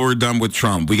because people were done with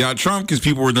Trump. We got Trump because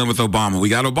people were done with Obama. We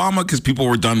got Obama because people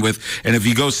were done with, and if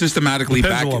you go systematically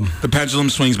back, the pendulum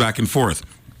swings back and forth.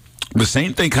 The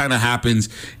same thing kind of happens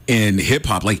in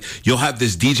hip-hop. Like, you'll have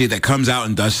this DJ that comes out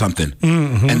and does something,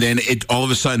 and then all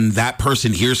of a sudden that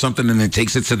person hears something and then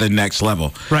takes it to the next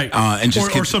level. Right.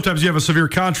 Or sometimes you have a severe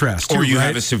contrast, too,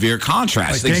 have a severe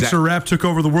contrast. Like gangster rap took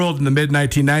over the world in the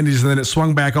mid-1990s, and then it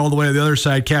swung back all the way to the other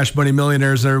side, Cash Money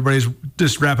Millionaires, and everybody's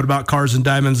just rapping about cars and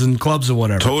diamonds and clubs and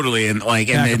whatever. Totally. And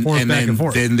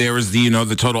then there was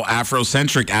the total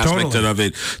Afrocentric aspect of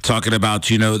it, talking about,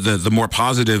 the more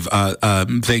positive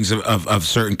things of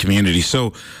certain communities.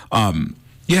 So,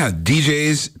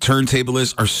 DJs,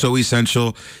 turntablists are so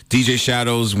essential. DJ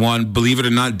Shadow's one, believe it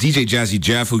or not. DJ Jazzy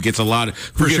Jeff, who gets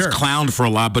clowned for a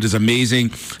lot, but is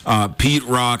amazing. Pete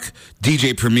Rock,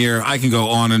 DJ Premier. I can go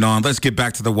on and on. Let's get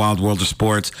back to the wild world of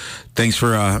sports. Thanks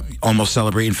for almost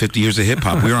celebrating 50 years of hip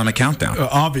hop. We're on a countdown.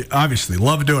 Obviously,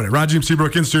 love doing it. Rajiem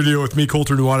Seabrook in studio with me,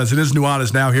 Colter Nuanez. It is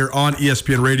Nuanez now here on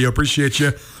ESPN Radio. Appreciate you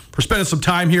for spending some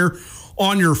time here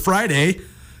on your Friday.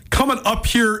 Coming up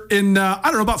here in,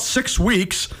 about 6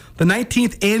 weeks, the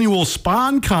 19th annual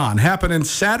SponCon happening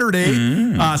Saturday,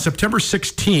 September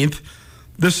 16th.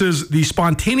 This is the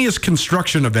spontaneous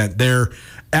construction event there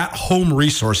at Home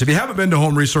Resource. If you haven't been to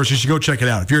Home Resource, you should go check it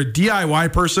out. If you're a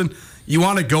DIY person, you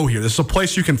want to go here. This is a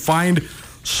place you can find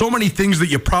so many things that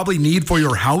you probably need for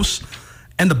your house.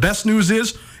 And the best news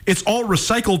is it's all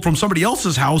recycled from somebody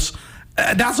else's house.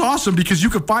 That's awesome because you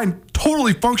can find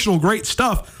totally functional, great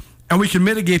stuff. And we can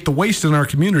mitigate the waste in our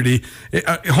community.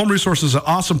 Home Resource is an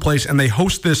awesome place, and they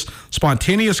host this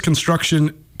spontaneous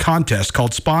construction contest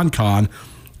called SponCon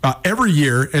every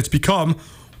year. It's become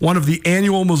one of the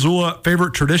annual Missoula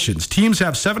favorite traditions. Teams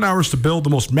have 7 hours to build the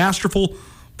most masterful,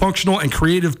 functional, and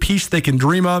creative piece they can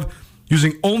dream of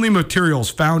using only materials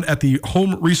found at the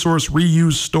Home Resource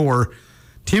Reuse store.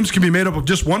 Teams can be made up of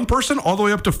just one person all the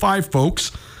way up to 5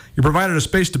 folks. You're provided a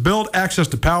space to build, access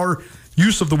to power,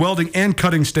 use of the welding and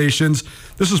cutting stations.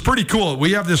 This is pretty cool.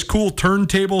 We have this cool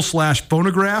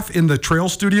turntable/phonograph in the trail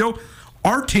studio.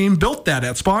 Our team built that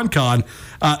at SponCon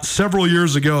several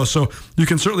years ago, so you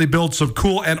can certainly build some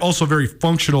cool and also very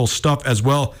functional stuff as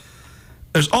well.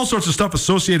 There's all sorts of stuff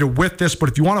associated with this, but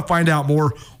if you want to find out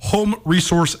more,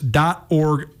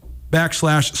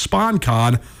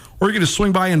 homeresource.org/SponCon, or you can just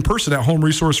swing by in person at Home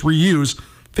Resource Reuse,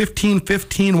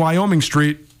 1515 Wyoming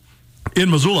Street in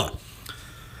Missoula.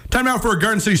 Time now for a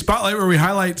Garden City Spotlight, where we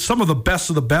highlight some of the best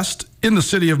in the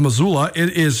city of Missoula.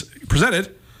 It is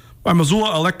presented by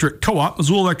Missoula Electric Co-op.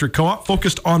 Missoula Electric Co-op,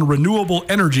 focused on renewable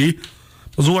energy,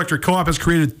 Missoula Electric Co-op has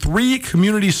created 3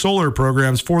 community solar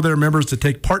programs for their members to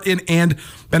take part in and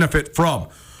benefit from.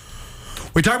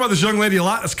 We talk about this young lady a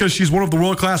lot. That's because she's one of the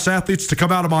world-class athletes to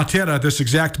come out of Montana at this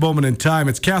exact moment in time.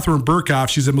 It's Katherine Berkhoff.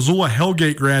 She's a Missoula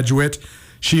Hellgate graduate.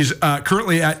 She's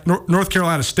currently at North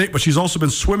Carolina State, but she's also been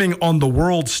swimming on the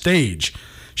world stage.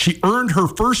 She earned her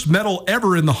first medal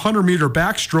ever in the 100-meter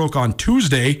backstroke on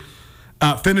Tuesday,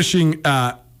 finishing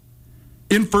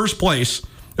in first place.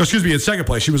 In second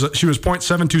place. She was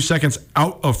 0.72 seconds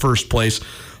out of first place.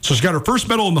 So she got her first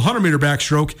medal in the 100-meter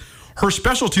backstroke. Her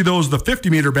specialty, though, is the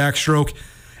 50-meter backstroke,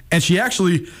 and she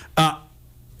actually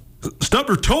stubbed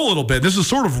her toe a little bit. This is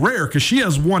sort of rare because she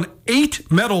has won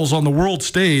 8 medals on the world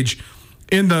stage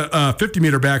in the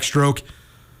 50-meter backstroke.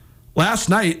 Last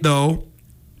night, though,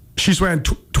 she swam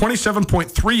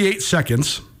 27.38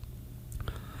 seconds.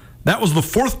 That was the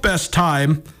 4th best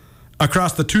time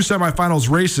across the 2 semifinals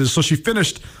races, so she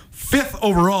finished 5th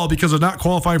overall because of not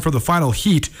qualifying for the final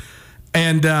heat,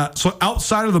 and so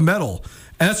outside of the medal.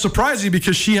 And that's surprising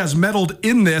because she has medaled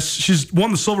in this. She's won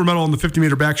the silver medal in the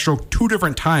 50-meter backstroke 2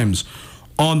 different times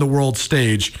on the world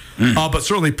stage, but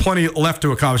certainly plenty left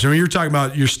to accomplish. I mean, you're talking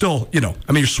about, you're still,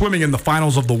 you're swimming in the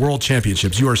finals of the world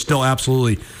championships. You are still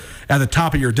absolutely at the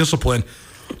top of your discipline.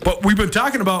 But we've been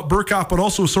talking about Berkhoff, but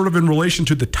also sort of in relation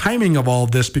to the timing of all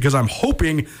of this, because I'm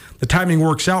hoping the timing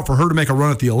works out for her to make a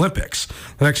run at the Olympics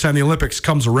the next time the Olympics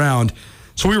comes around.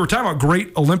 So we were talking about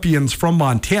great Olympians from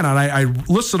Montana, and I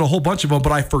listed a whole bunch of them,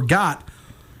 but I forgot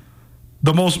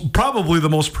probably the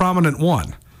most prominent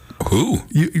one. Who?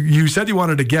 You said you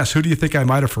wanted to guess. Who do you think I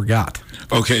might have forgot?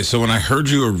 Okay, so when I heard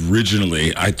you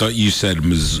originally, I thought you said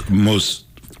most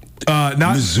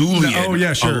Missoulian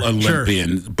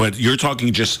Olympian, sure. But you're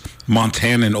talking just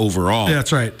Montanan overall. Yeah,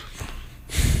 that's right.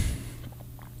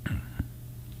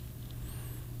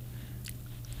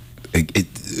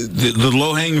 The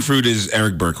low-hanging fruit is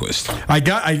Eric Bergquist. I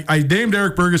named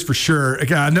Eric Bergquist for sure.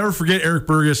 Again, I'll never forget Eric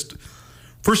Bergquist.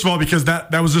 First of all, because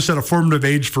that was just at a formative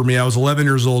age for me. I was 11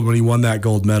 years old when he won that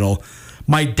gold medal.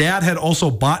 My dad had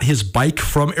also bought his bike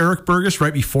from Eric Bergquist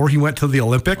right before he went to the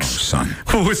Olympics. Oh,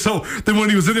 son. So then when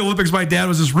he was in the Olympics, my dad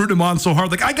was just rooting him on so hard.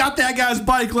 Like, I got that guy's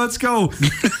bike. Let's go.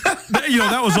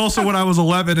 That was also when I was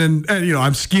 11. And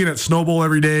I'm skiing at Snowbowl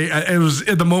every day. It was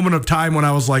at the moment of time when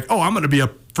I was like, oh, I'm going to be a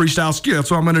freestyle skier. That's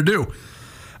what I'm going to do.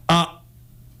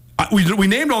 We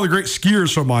named all the great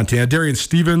skiers from Montana. Darian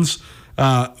Stevens,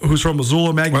 who's from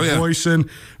Missoula, Maggie Boyson.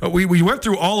 We went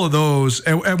through all of those,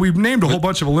 and we named a whole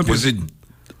bunch of Olympians.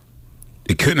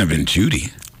 It couldn't have been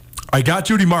Judy. I got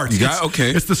Judy Marks.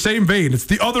 Okay. It's the same vein. It's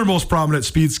the other most prominent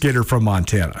speed skater from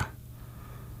Montana.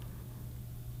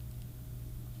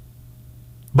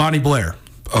 Bonnie Blair.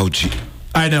 Oh, gee.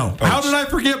 I know. How did I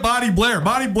forget Bonnie Blair?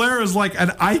 Bonnie Blair is like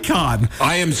an icon.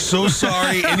 I am so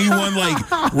sorry. Anyone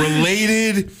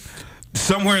related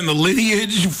somewhere in the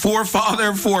lineage,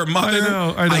 forefather, foremother.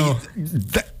 I know.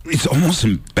 It's almost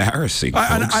embarrassing.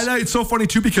 It's so funny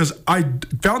too, because I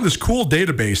found this cool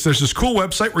database. There's this cool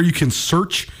website where you can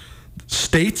search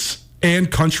states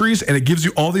and countries, and it gives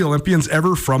you all the Olympians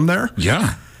ever from there.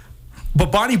 Yeah.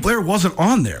 But Bonnie Blair wasn't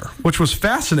on there, which was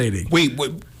fascinating. Wait.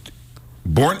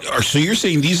 Born? So you're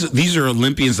saying these are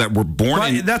Olympians that were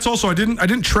born in? That's also I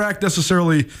didn't track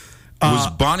necessarily.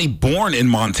 Was Bonnie born in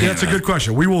Montana? That's a good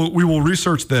question. We will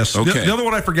research this. Okay. The other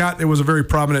one I forgot, it was a very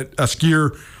prominent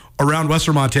skier around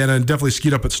Western Montana and definitely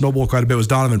skied up at Snowbowl quite a bit, was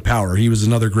Donovan Power. He was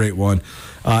another great one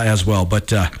as well.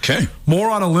 But more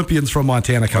on Olympians from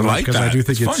Montana coming up, because I do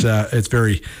think it's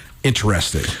very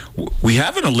interesting. We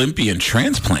have an Olympian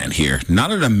transplant here,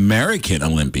 not an American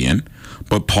Olympian,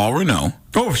 but Paul Renaud.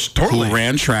 Oh, totally. Who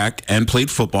ran track and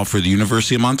played football for the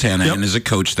University of Montana and is a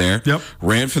coach there. Yep.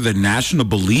 Ran for the National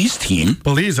Belize team.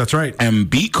 Belize, that's right. And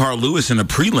beat Carl Lewis in a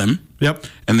prelim. Yep.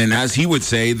 And then, as he would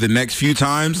say, the next few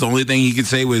times, the only thing he could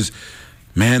say was,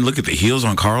 man, look at the heels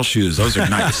on Carl's shoes. Those are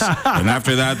nice. And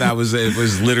after that, it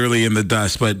was literally in the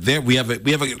dust. But there we have a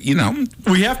we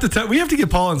have to get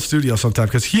Paul in the studio sometime,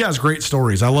 because he has great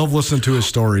stories. I love listening to his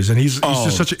stories, and he's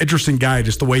just such an interesting guy,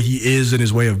 just the way he is and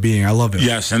his way of being. I love him.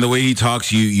 Yes, and the way he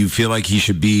talks, you feel like he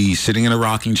should be sitting in a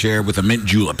rocking chair with a mint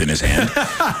julep in his hand.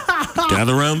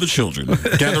 Gather around the children.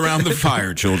 Gather around the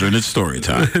fire, children. It's story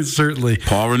time. Certainly.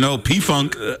 Paul Renaud,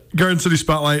 P-Funk. Garden City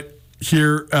Spotlight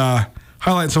here.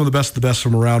 Highlighting some of the best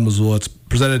from around Missoula. It's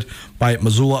presented by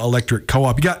Missoula Electric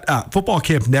Co-op. You got football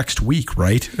camp next week,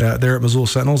 right? There at Missoula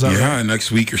Sentinel, is that right? Yeah,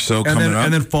 next week or so coming up.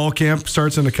 And then fall camp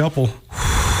starts in a couple.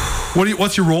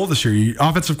 What's your role this year? You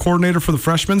offensive coordinator for the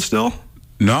freshmen still?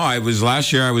 No,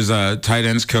 last year I was a tight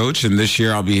ends coach, and this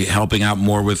year I'll be helping out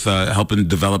more with helping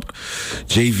develop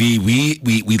JV.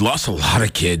 We lost a lot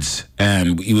of kids,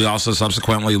 and we also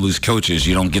subsequently lose coaches.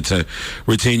 You don't get to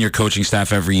retain your coaching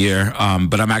staff every year,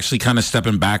 but I'm actually kind of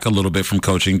stepping back a little bit from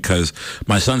coaching because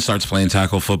my son starts playing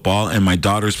tackle football, and my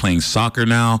daughter's playing soccer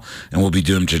now, and we'll be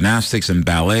doing gymnastics and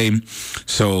ballet.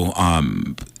 So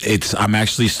I'm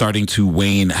actually starting to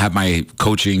have my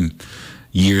coaching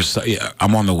years.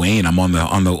 I'm on the wane. I'm on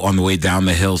the way down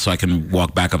the hill so I can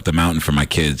walk back up the mountain for my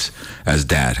kids as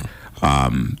dad.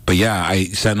 But yeah,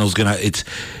 Sentinel's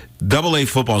AA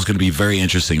football is going to be very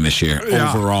interesting this year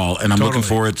overall, and I'm looking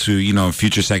forward to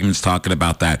future segments talking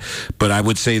about that. But I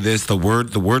would say this: the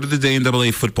word of the day in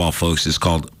AA football, folks, is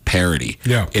called parity.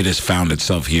 Yeah, it has found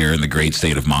itself here in the great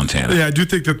state of Montana. Yeah, I do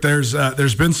think that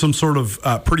there's been some sort of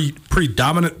pretty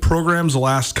dominant programs the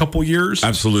last couple years.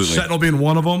 Absolutely, Sentinel being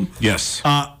one of them. Yes,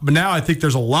 but now I think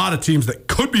there's a lot of teams that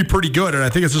could be pretty good, and I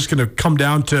think it's just going to come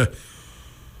down to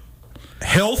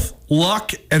health,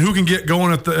 luck, and who can get going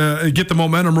get the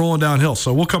momentum rolling downhill.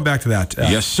 So we'll come back to that.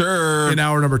 Yes, sir. In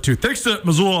hour number 2. Thanks to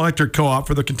Missoula Electric Co-op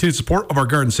for the continued support of our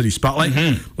Garden City Spotlight.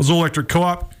 Missoula Electric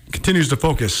Co-op continues to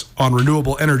focus on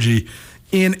renewable energy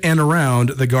in and around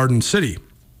the Garden City.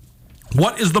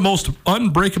 What is the most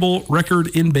unbreakable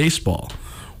record in baseball?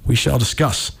 We shall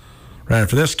discuss right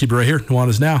after this. Keep it right here.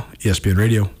 Nuanez Now, ESPN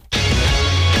Radio.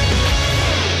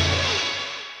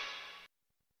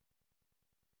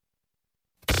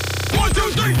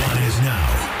 Nuanez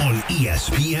Now on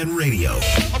ESPN Radio.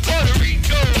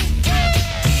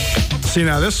 See,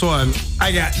 now this one,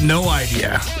 I got no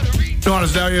idea.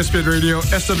 Nuanez Now, ESPN Radio,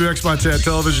 SWX Montana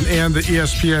Television, and the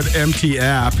ESPN MT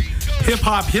app.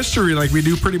 Hip-hop history like we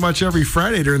do pretty much every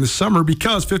Friday during the summer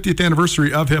because 50th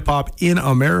anniversary of hip-hop in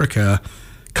America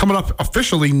coming up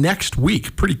officially next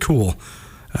week. Pretty cool.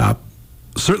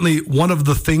 Certainly one of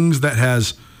the things that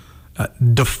has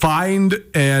defined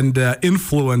and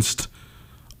influenced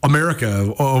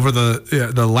America over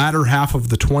the latter half of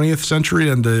the 20th century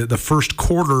and the first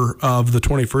quarter of the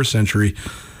 21st century.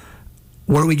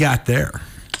 What do we got there?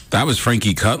 That was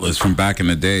Frankie Cutlass from back in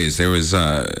the days. There was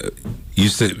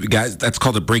guys, that's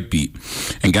called a break beat,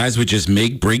 and guys would just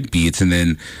make break beats, and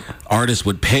then artists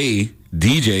would pay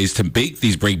DJs to bake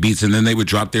these break beats, and then they would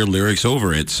drop their lyrics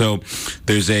over it. So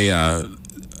there's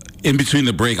in between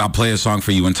the break, I'll play a song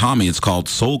for you and Tommy. It's called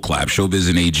Soul Clap, Showbiz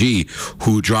and AG,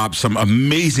 who dropped some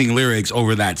amazing lyrics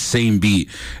over that same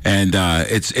beat. And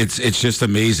it's just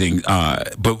amazing.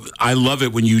 But I love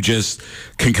it when you just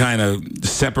can kind of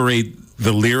separate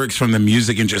the lyrics from the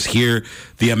music and just hear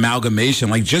the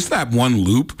amalgamation. Like just that one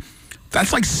loop,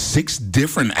 that's like 6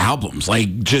 different albums,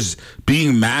 like just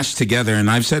being mashed together.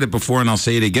 And I've said it before and I'll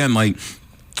say it again, like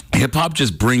hip-hop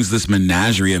just brings this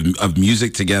menagerie of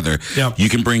music together. Yep. You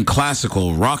can bring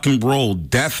classical, rock and roll,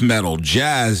 death metal,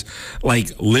 jazz, like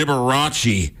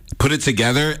Liberace, put it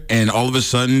together, and all of a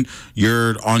sudden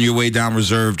you're on your way down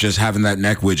Reserve just having that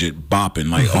neck widget bopping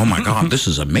like, oh my God, this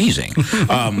is amazing.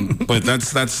 But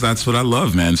that's what I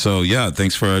love, man. So yeah,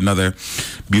 thanks for another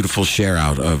beautiful share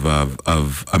out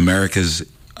of America's,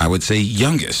 I would say,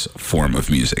 youngest form of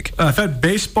music. I've had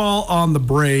baseball on the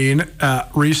brain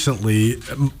recently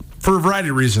for a variety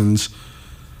of reasons.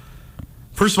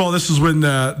 First of all, this is when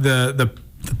the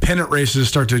pennant races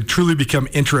start to truly become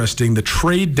interesting. The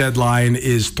trade deadline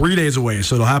is 3 days away,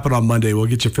 so it'll happen on Monday. We'll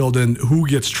get you filled in who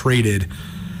gets traded.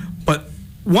 But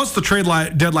once the trade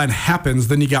deadline happens,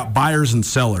 then you got buyers and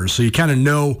sellers, so you kind of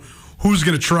know who's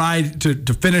going to try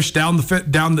to finish down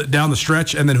the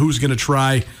stretch, and then who's going to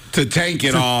try to tank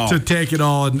it all. To tank it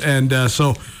all, and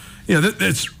so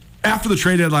it's after the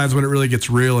trade deadlines when it really gets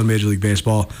real in Major League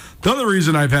Baseball. The other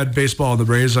reason I've had baseball on the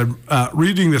brain is I'm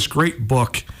reading this great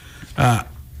book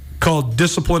called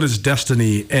Discipline is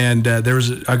Destiny, and there was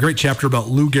a great chapter about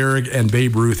Lou Gehrig and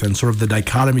Babe Ruth and sort of the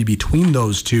dichotomy between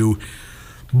those two.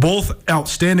 Both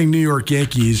outstanding New York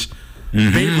Yankees.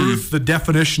 Mm-hmm. Babe Ruth, the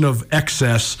definition of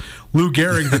excess. Lou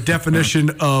Gehrig, the definition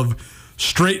of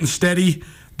straight and steady.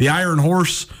 The Iron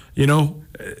Horse,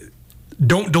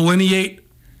 don't delineate.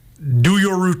 Do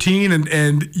your routine,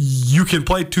 and you can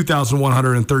play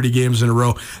 2,130 games in a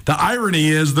row. The irony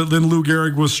is that then Lou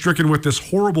Gehrig was stricken with this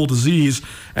horrible disease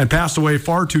and passed away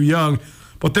far too young.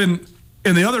 But then,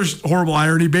 in the other horrible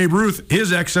irony, Babe Ruth,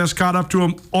 his excess caught up to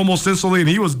him almost instantly, and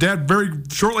he was dead very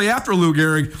shortly after Lou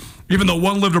Gehrig, even though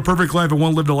one lived a perfect life and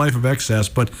one lived a life of excess.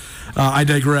 But I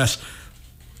digress.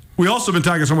 We also been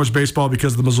talking so much baseball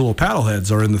because the Missoula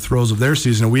Paddleheads are in the throes of their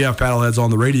season, and we have Paddleheads on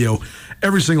the radio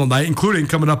every single night, including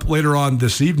coming up later on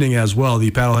this evening as well. The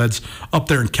Paddleheads up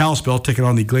there in Kalispell taking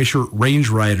on the Glacier Range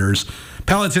Riders.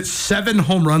 Paddleheads hit 7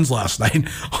 home runs last night.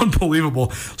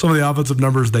 Unbelievable, some of the offensive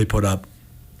numbers they put up.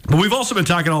 But we've also been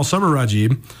talking all summer,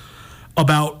 Rajiem,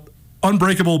 about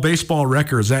unbreakable baseball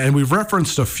records, and we've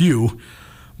referenced a few.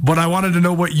 But I wanted to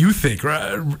know what you think.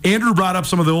 Andrew brought up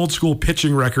some of the old school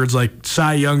pitching records, like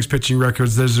Cy Young's pitching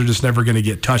records. Those are just never going to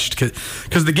get touched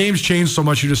because the game's changed so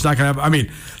much. You're just not going to have. I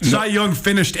mean, Cy Young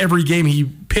finished every game he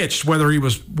pitched, whether he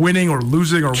was winning or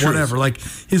losing or whatever. Like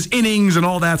his innings and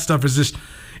all that stuff is just.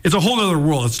 It's a whole other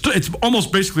world. It's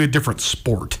almost basically a different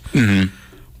sport. Mm-hmm.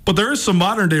 But there is some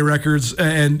modern day records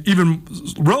and even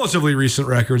relatively recent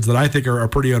records that I think are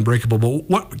pretty unbreakable. But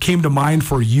what came to mind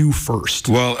for you first?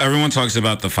 Well, everyone talks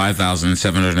about the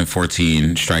 5,714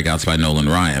 strikeouts by Nolan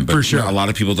Ryan, but for sure. A lot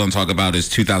of people don't talk about his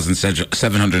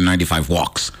 2,795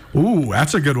 walks. Ooh,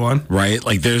 that's a good one. Right?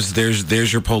 Like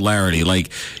there's your polarity. Like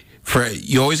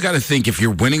you always got to think if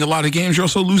you're winning a lot of games, you're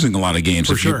also losing a lot of games.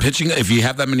 If you're pitching, if you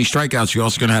have that many strikeouts, you're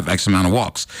also going to have X amount of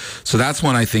walks. So that's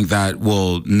one I think that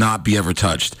will not be ever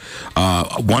touched.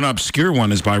 One obscure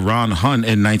one is by Ron Hunt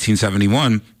in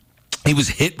 1971. He was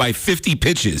hit by 50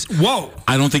 pitches. Whoa!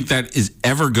 I don't think that is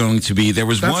ever going to be. There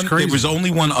was Crazy. There was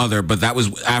only one other, but that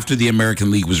was after the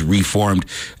American League was reformed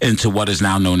into what is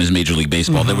now known as Major League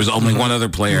Baseball. Mm-hmm. There was only one other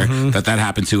player that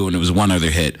happened to, and it was one other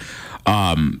hit.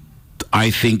 I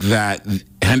think that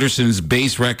Henderson's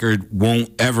base record won't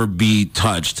ever be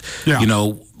touched. Yeah.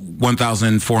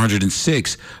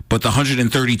 1,406, but the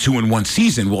 132 in one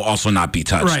season will also not be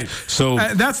touched. Right. So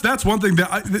that's one thing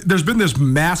that there's been this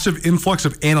massive influx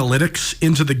of analytics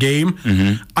into the game.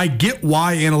 Mm-hmm. I get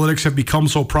why analytics have become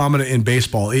so prominent in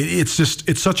baseball.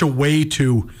 It's such a way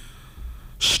to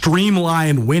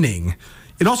streamline winning.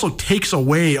 It also takes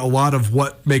away a lot of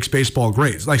what makes baseball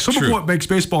great. Like some of what makes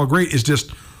baseball great is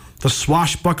just the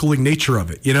swashbuckling nature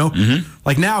of it, Mm-hmm.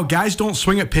 Like now, guys don't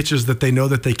swing at pitches that they know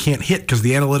that they can't hit because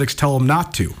the analytics tell them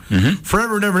not to. Mm-hmm.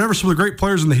 Forever and ever, some of the great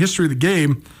players in the history of the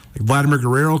game, like Vladimir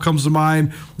Guerrero comes to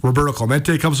mind, Roberto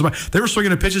Clemente comes to mind. They were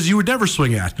swinging at pitches you would never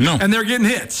swing at. No. And they're getting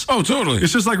hits. Oh, totally.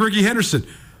 It's just like Ricky Henderson.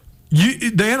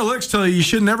 The analytics tell you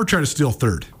should never try to steal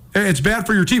third. It's bad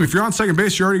for your team. If you're on second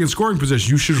base, you're already in scoring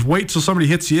position. You should wait till somebody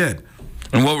hits you in.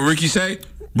 And what would Ricky say?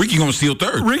 Ricky going to steal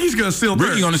third. Ricky's going to steal third.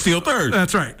 Ricky going to steal third.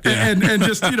 That's right. Yeah. And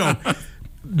just,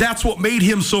 that's what made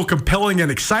him so compelling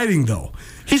and exciting, though.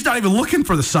 He's not even looking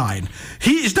for the sign.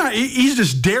 He's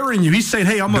just daring you. He's saying,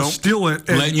 hey, I'm going to steal it.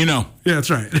 Letting you know. Yeah, that's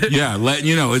right. Yeah, letting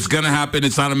you know. It's going to happen.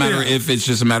 It's not a matter of if, it's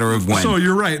just a matter of when. So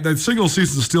you're right. The single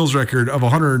season steals record of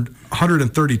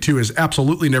 132 is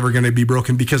absolutely never going to be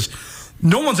broken because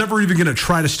no one's ever even going to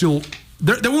try to steal.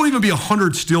 There won't even be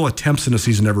 100 steal attempts in a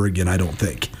season ever again, I don't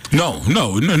think. No,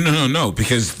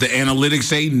 because the analytics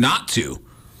say not to,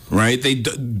 right? They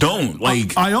don't.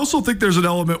 Like. I also think there's an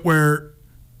element where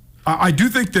I do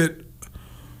think that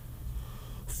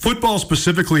football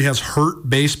specifically has hurt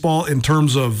baseball in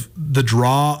terms of the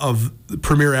draw of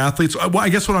premier athletes. Well, I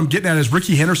guess what I'm getting at is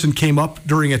Ricky Henderson came up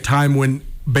during a time when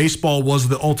baseball was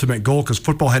the ultimate goal because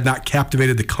football had not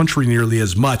captivated the country nearly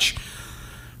as much.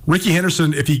 Ricky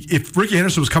Henderson, if Ricky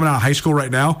Henderson was coming out of high school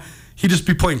right now, he'd just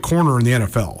be playing corner in the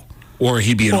NFL. Or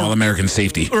he'd be an All-American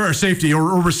safety. Or a safety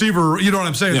or receiver, you know what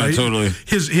I'm saying? Yeah, like, totally.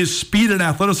 His speed and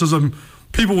athleticism,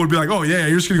 people would be like, oh, yeah,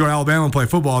 you're just going to go to Alabama and play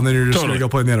football, and then you're just going to go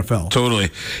play in the NFL. Totally.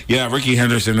 Yeah, Ricky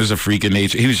Henderson is a freak in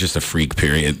nature. He was just a freak,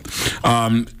 period.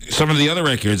 Some of the other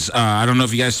records, I don't know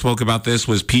if you guys spoke about this,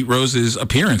 was Pete Rose's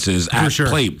appearances at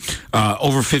plate.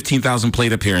 Over 15,000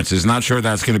 plate appearances. Not sure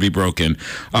that's going to be broken.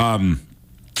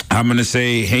 I'm going to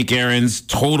say Hank Aaron's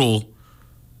total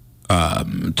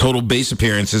base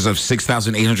appearances of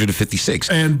 6,856.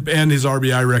 And his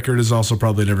RBI record is also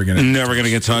probably never going to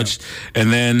get touched. Yeah.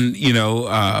 And then,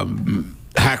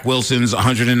 Hack Wilson's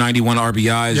 191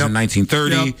 RBIs in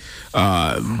 1930.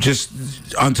 Yep. Just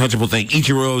untouchable thing.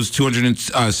 Ichiro's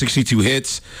 262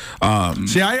 hits.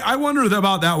 See, I wonder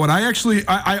about that one.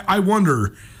 I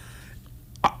wonder.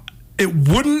 It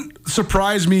wouldn't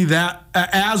surprise me that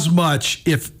as much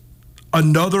if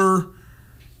another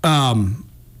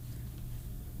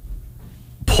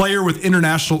player with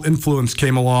international influence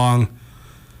came along.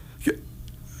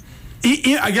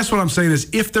 I guess what I'm saying is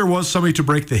if there was somebody to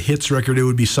break the hits record, it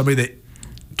would be somebody that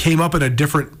came up in a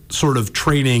different sort of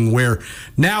training where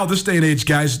now this day and age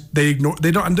guys they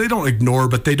don't ignore,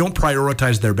 but they don't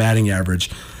prioritize their batting average.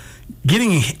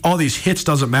 Getting all these hits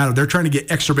doesn't matter. They're trying to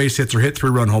get extra base hits or hit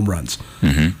 3-run home runs.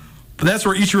 Mm-hmm. But that's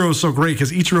where Ichiro is so great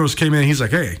because Ichiro's came in and he's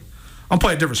like, hey, I'm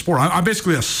playing a different sport. I'm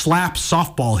basically a slap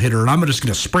softball hitter, and I'm just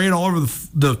going to spray it all over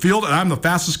the field, and I'm the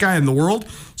fastest guy in the world,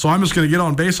 so I'm just going to get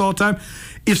on base all the time.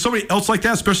 If somebody else like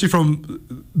that, especially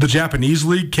from the Japanese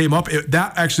league, came up,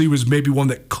 that actually was maybe one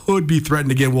that could be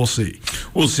threatened again. We'll see.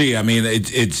 We'll see. I mean,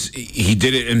 he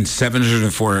did it in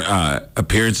 704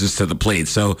 appearances to the plate.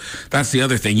 So that's the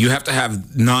other thing. You have to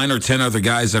have 9 or 10 other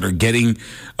guys that are getting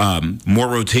more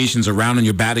rotations around in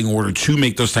your batting order to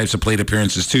make those types of plate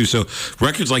appearances too. So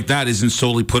records like that isn't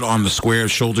solely put on the square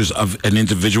shoulders of an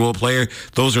individual player.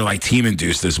 Those are like team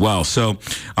induced as well. So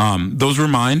those were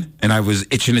mine, and I was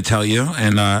itching to tell you.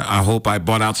 And I hope I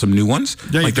bought out some new ones,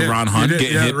 like the Ron Hunt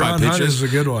getting hit by pitches. Hunt is a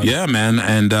good one. Yeah, man.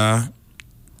 And I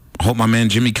hope my man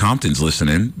Jimmy Compton's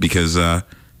listening because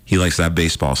he likes that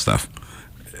baseball stuff.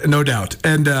 No doubt.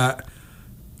 And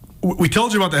we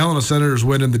told you about the Helena Senators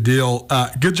winning the deal.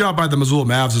 Good job by the Missoula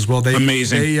Mavs as well.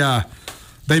 Amazing.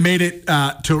 They made it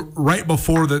to right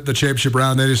before the championship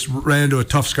round. They just ran into a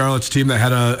tough Scarlets team that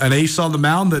had an ace on the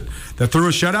mound that threw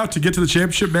a shutout to get to the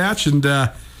championship match. And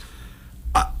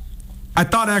I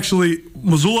thought actually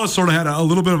Missoula sort of had a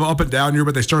little bit of an up and down year,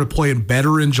 but they started playing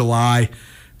better in July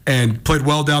and played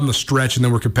well down the stretch, and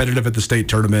then were competitive at the state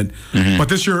tournament. Mm-hmm. But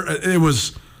this year,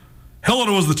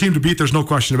 Helena was the team to beat. There's no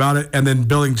question about it. And then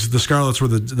Billings, the Scarlets were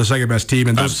the second best team,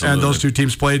 and those two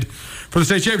teams played for the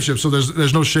state championship. So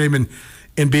there's no shame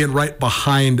in being right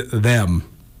behind them.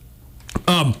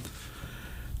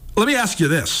 Let me ask you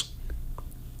this.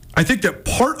 I think that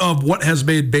part of what has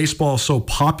made baseball so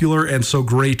popular and so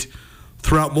great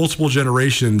throughout multiple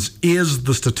generations is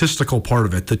the statistical part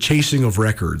of it, the chasing of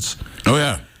records. Oh,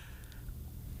 yeah.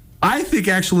 I think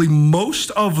actually most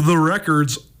of the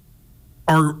records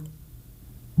are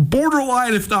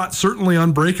borderline, if not certainly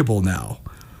unbreakable now.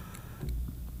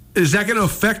 Is that going to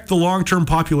affect the long-term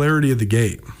popularity of the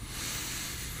game?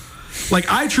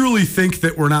 Like, I truly think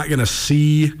that we're not going to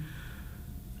see...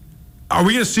 Are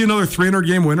we going to see another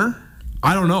 300-game winner?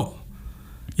 I don't know.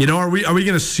 Are we going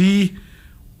to see...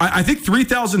 I think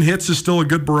 3,000 hits is still a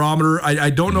good barometer.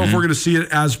 I don't know if we're going to see it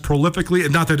as prolifically.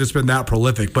 Not that it's been that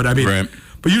prolific, but I mean... Right.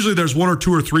 But usually there's 1 or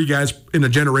 2 or 3 guys in a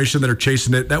generation that are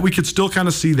chasing it, that we could still kind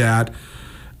of see that.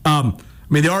 I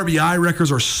mean, the RBI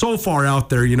records are so far out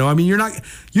there, I mean, you're not...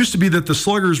 Used to be that the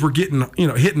sluggers were getting,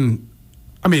 hitting...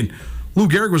 I mean... Lou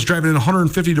Gehrig was driving in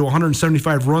 150 to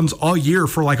 175 runs all year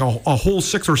for like a whole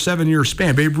 6 or 7 year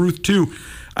span. Babe Ruth, too.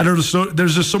 I don't know.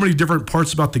 There's just so many different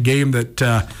parts about the game that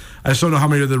I just don't know how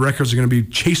many of the records are going to be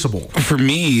chaseable. For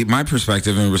me, my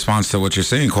perspective in response to what you're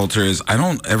saying, Colter, is I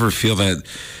don't ever feel that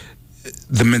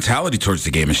the mentality towards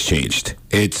the game has changed.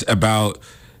 It's about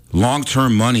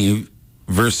long-term money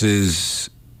versus...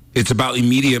 It's about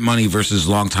immediate money versus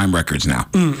long-time records now.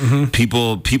 Mm-hmm.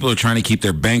 People are trying to keep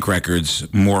their bank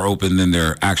records more open than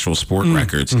their actual sport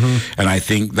records, and I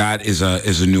think that is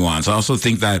a nuance. I also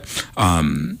think that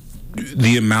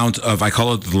the amount of, I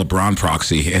call it the LeBron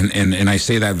proxy, and I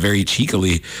say that very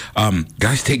cheekily.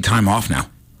 Guys take time off now.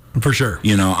 For sure.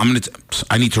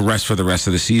 I need to rest for the rest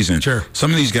of the season. Sure.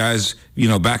 Some of these guys,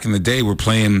 back in the day, were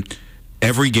playing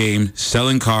every game,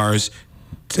 selling cars,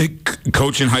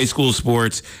 coaching high school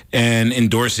sports, and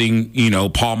endorsing,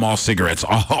 Pall Mall cigarettes,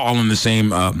 all in the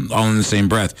same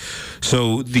breath.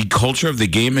 So the culture of the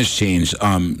game has changed.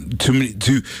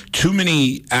 Too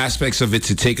many aspects of it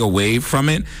to take away from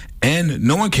it, and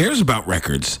no one cares about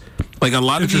records. Like, a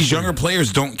lot of these younger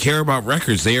players don't care about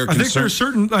records. They are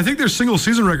concerned. I think there's single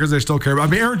season records they still care about.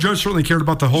 I mean, Aaron Judge certainly cared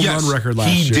about the home run record last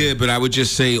year. He did, but I would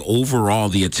just say overall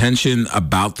the attention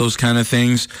about those kind of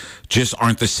things just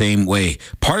aren't the same way.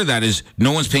 Part of that is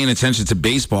no one's paying attention to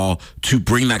baseball to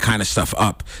bring that kind of stuff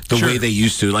up the way they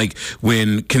used to. Like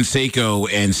when Canseco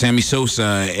and Sammy Sosa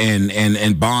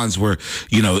and Bonds were,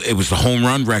 it was the home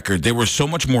run record. There was so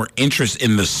much more interest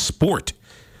in the sport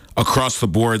across the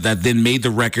board that then made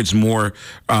the records more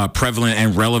prevalent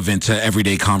and relevant to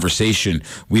everyday conversation.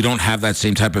 We don't have that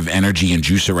same type of energy and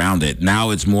juice around it.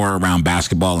 Now it's more around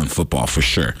basketball and football for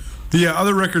sure. The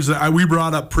other records that we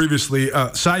brought up previously,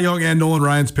 Cy Young and Nolan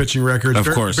Ryan's pitching records.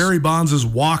 Of course. Barry Bonds'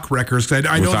 walk records.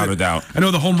 Without a doubt. I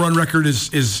know the home run record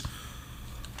is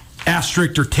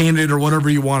asterisk or tainted or whatever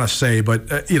you want to say,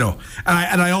 but and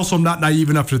I also am not naive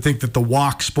enough to think that the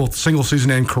walks, both single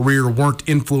season and career, weren't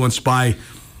influenced by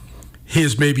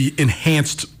his maybe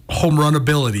enhanced home run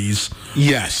abilities.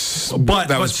 Yes, but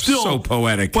that was still so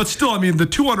poetic. But still, I mean, the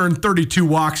 232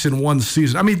 walks in one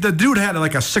season. I mean, the dude had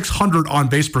like a 600 on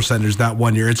base percentage that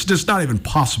one year. It's just not even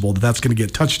possible that that's going to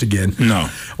get touched again. No.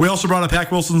 We also brought up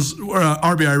Hack Wilson's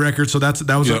RBI record, so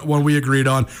that was one we agreed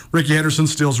on. Ricky Henderson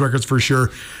steals records for sure,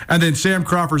 and then Sam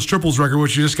Crawford's triples record,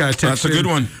 which you just got a text. That's a good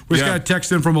one. We just got a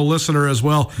text in from a listener as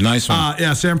well. Nice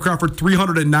one. Sam Crawford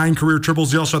 309 career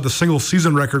triples. He also had the single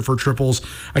season record for triples.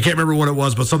 I can't remember what it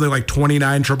was, but something like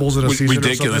 29 triples in a season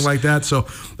or something like that. So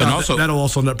that'll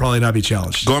also probably not be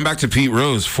challenged. Going back to Pete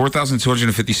Rose,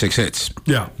 4,256 hits.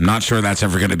 Yeah. Not sure that's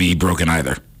ever going to be broken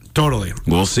either. Totally.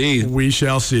 We'll see. We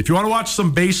shall see. If you want to watch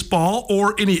some baseball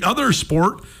or any other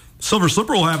sport, Silver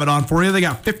Slipper will have it on for you. They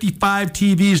got 55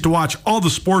 TVs to watch all the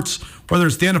sports, whether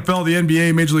it's the NFL, the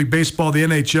NBA, Major League Baseball, the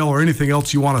NHL, or anything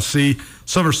else you want to see.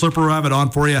 Silver Slipper will have it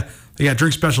on for you. They got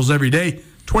drink specials every day,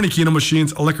 20 Keno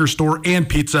machines, a liquor store, and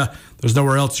pizza. There's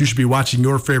nowhere else you should be watching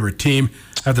your favorite team.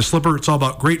 At the Slipper, it's all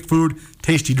about great food,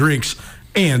 tasty drinks,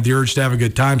 and the urge to have a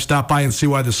good time. Stop by and see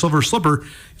why the Silver Slipper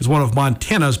is one of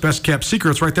Montana's best-kept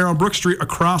secrets right there on Brook Street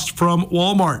across from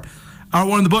Walmart. Hour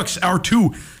 1 in the books. Hour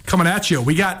 2 coming at you.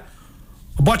 We got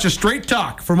a bunch of straight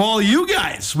talk from all of you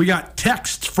guys. We got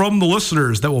texts from the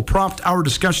listeners that will prompt our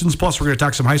discussions. Plus, we're going to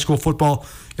talk some high school football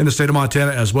in the state of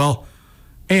Montana as well.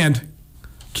 And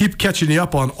keep catching you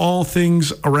up on all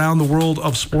things around the world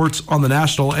of sports on the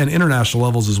national and international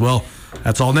levels as well.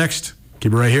 That's all next.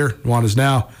 Keep it right here. Nuanez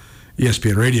Now,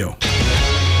 ESPN Radio.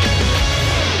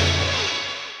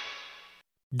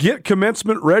 Get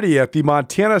commencement ready at the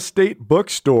Montana State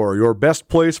Bookstore, your best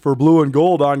place for blue and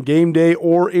gold on game day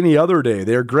or any other day.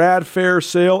 Their grad fair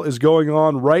sale is going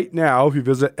on right now if you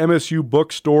visit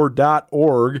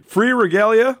msubookstore.org. Free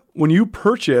regalia when you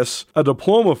purchase a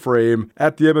diploma frame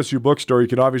at the MSU Bookstore. You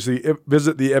can obviously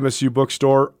visit the MSU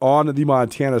Bookstore on the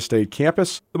Montana State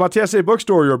campus. The Montana State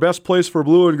Bookstore, your best place for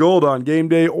blue and gold on game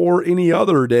day or any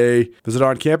other day. Visit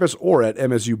on campus or at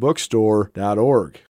msubookstore.org.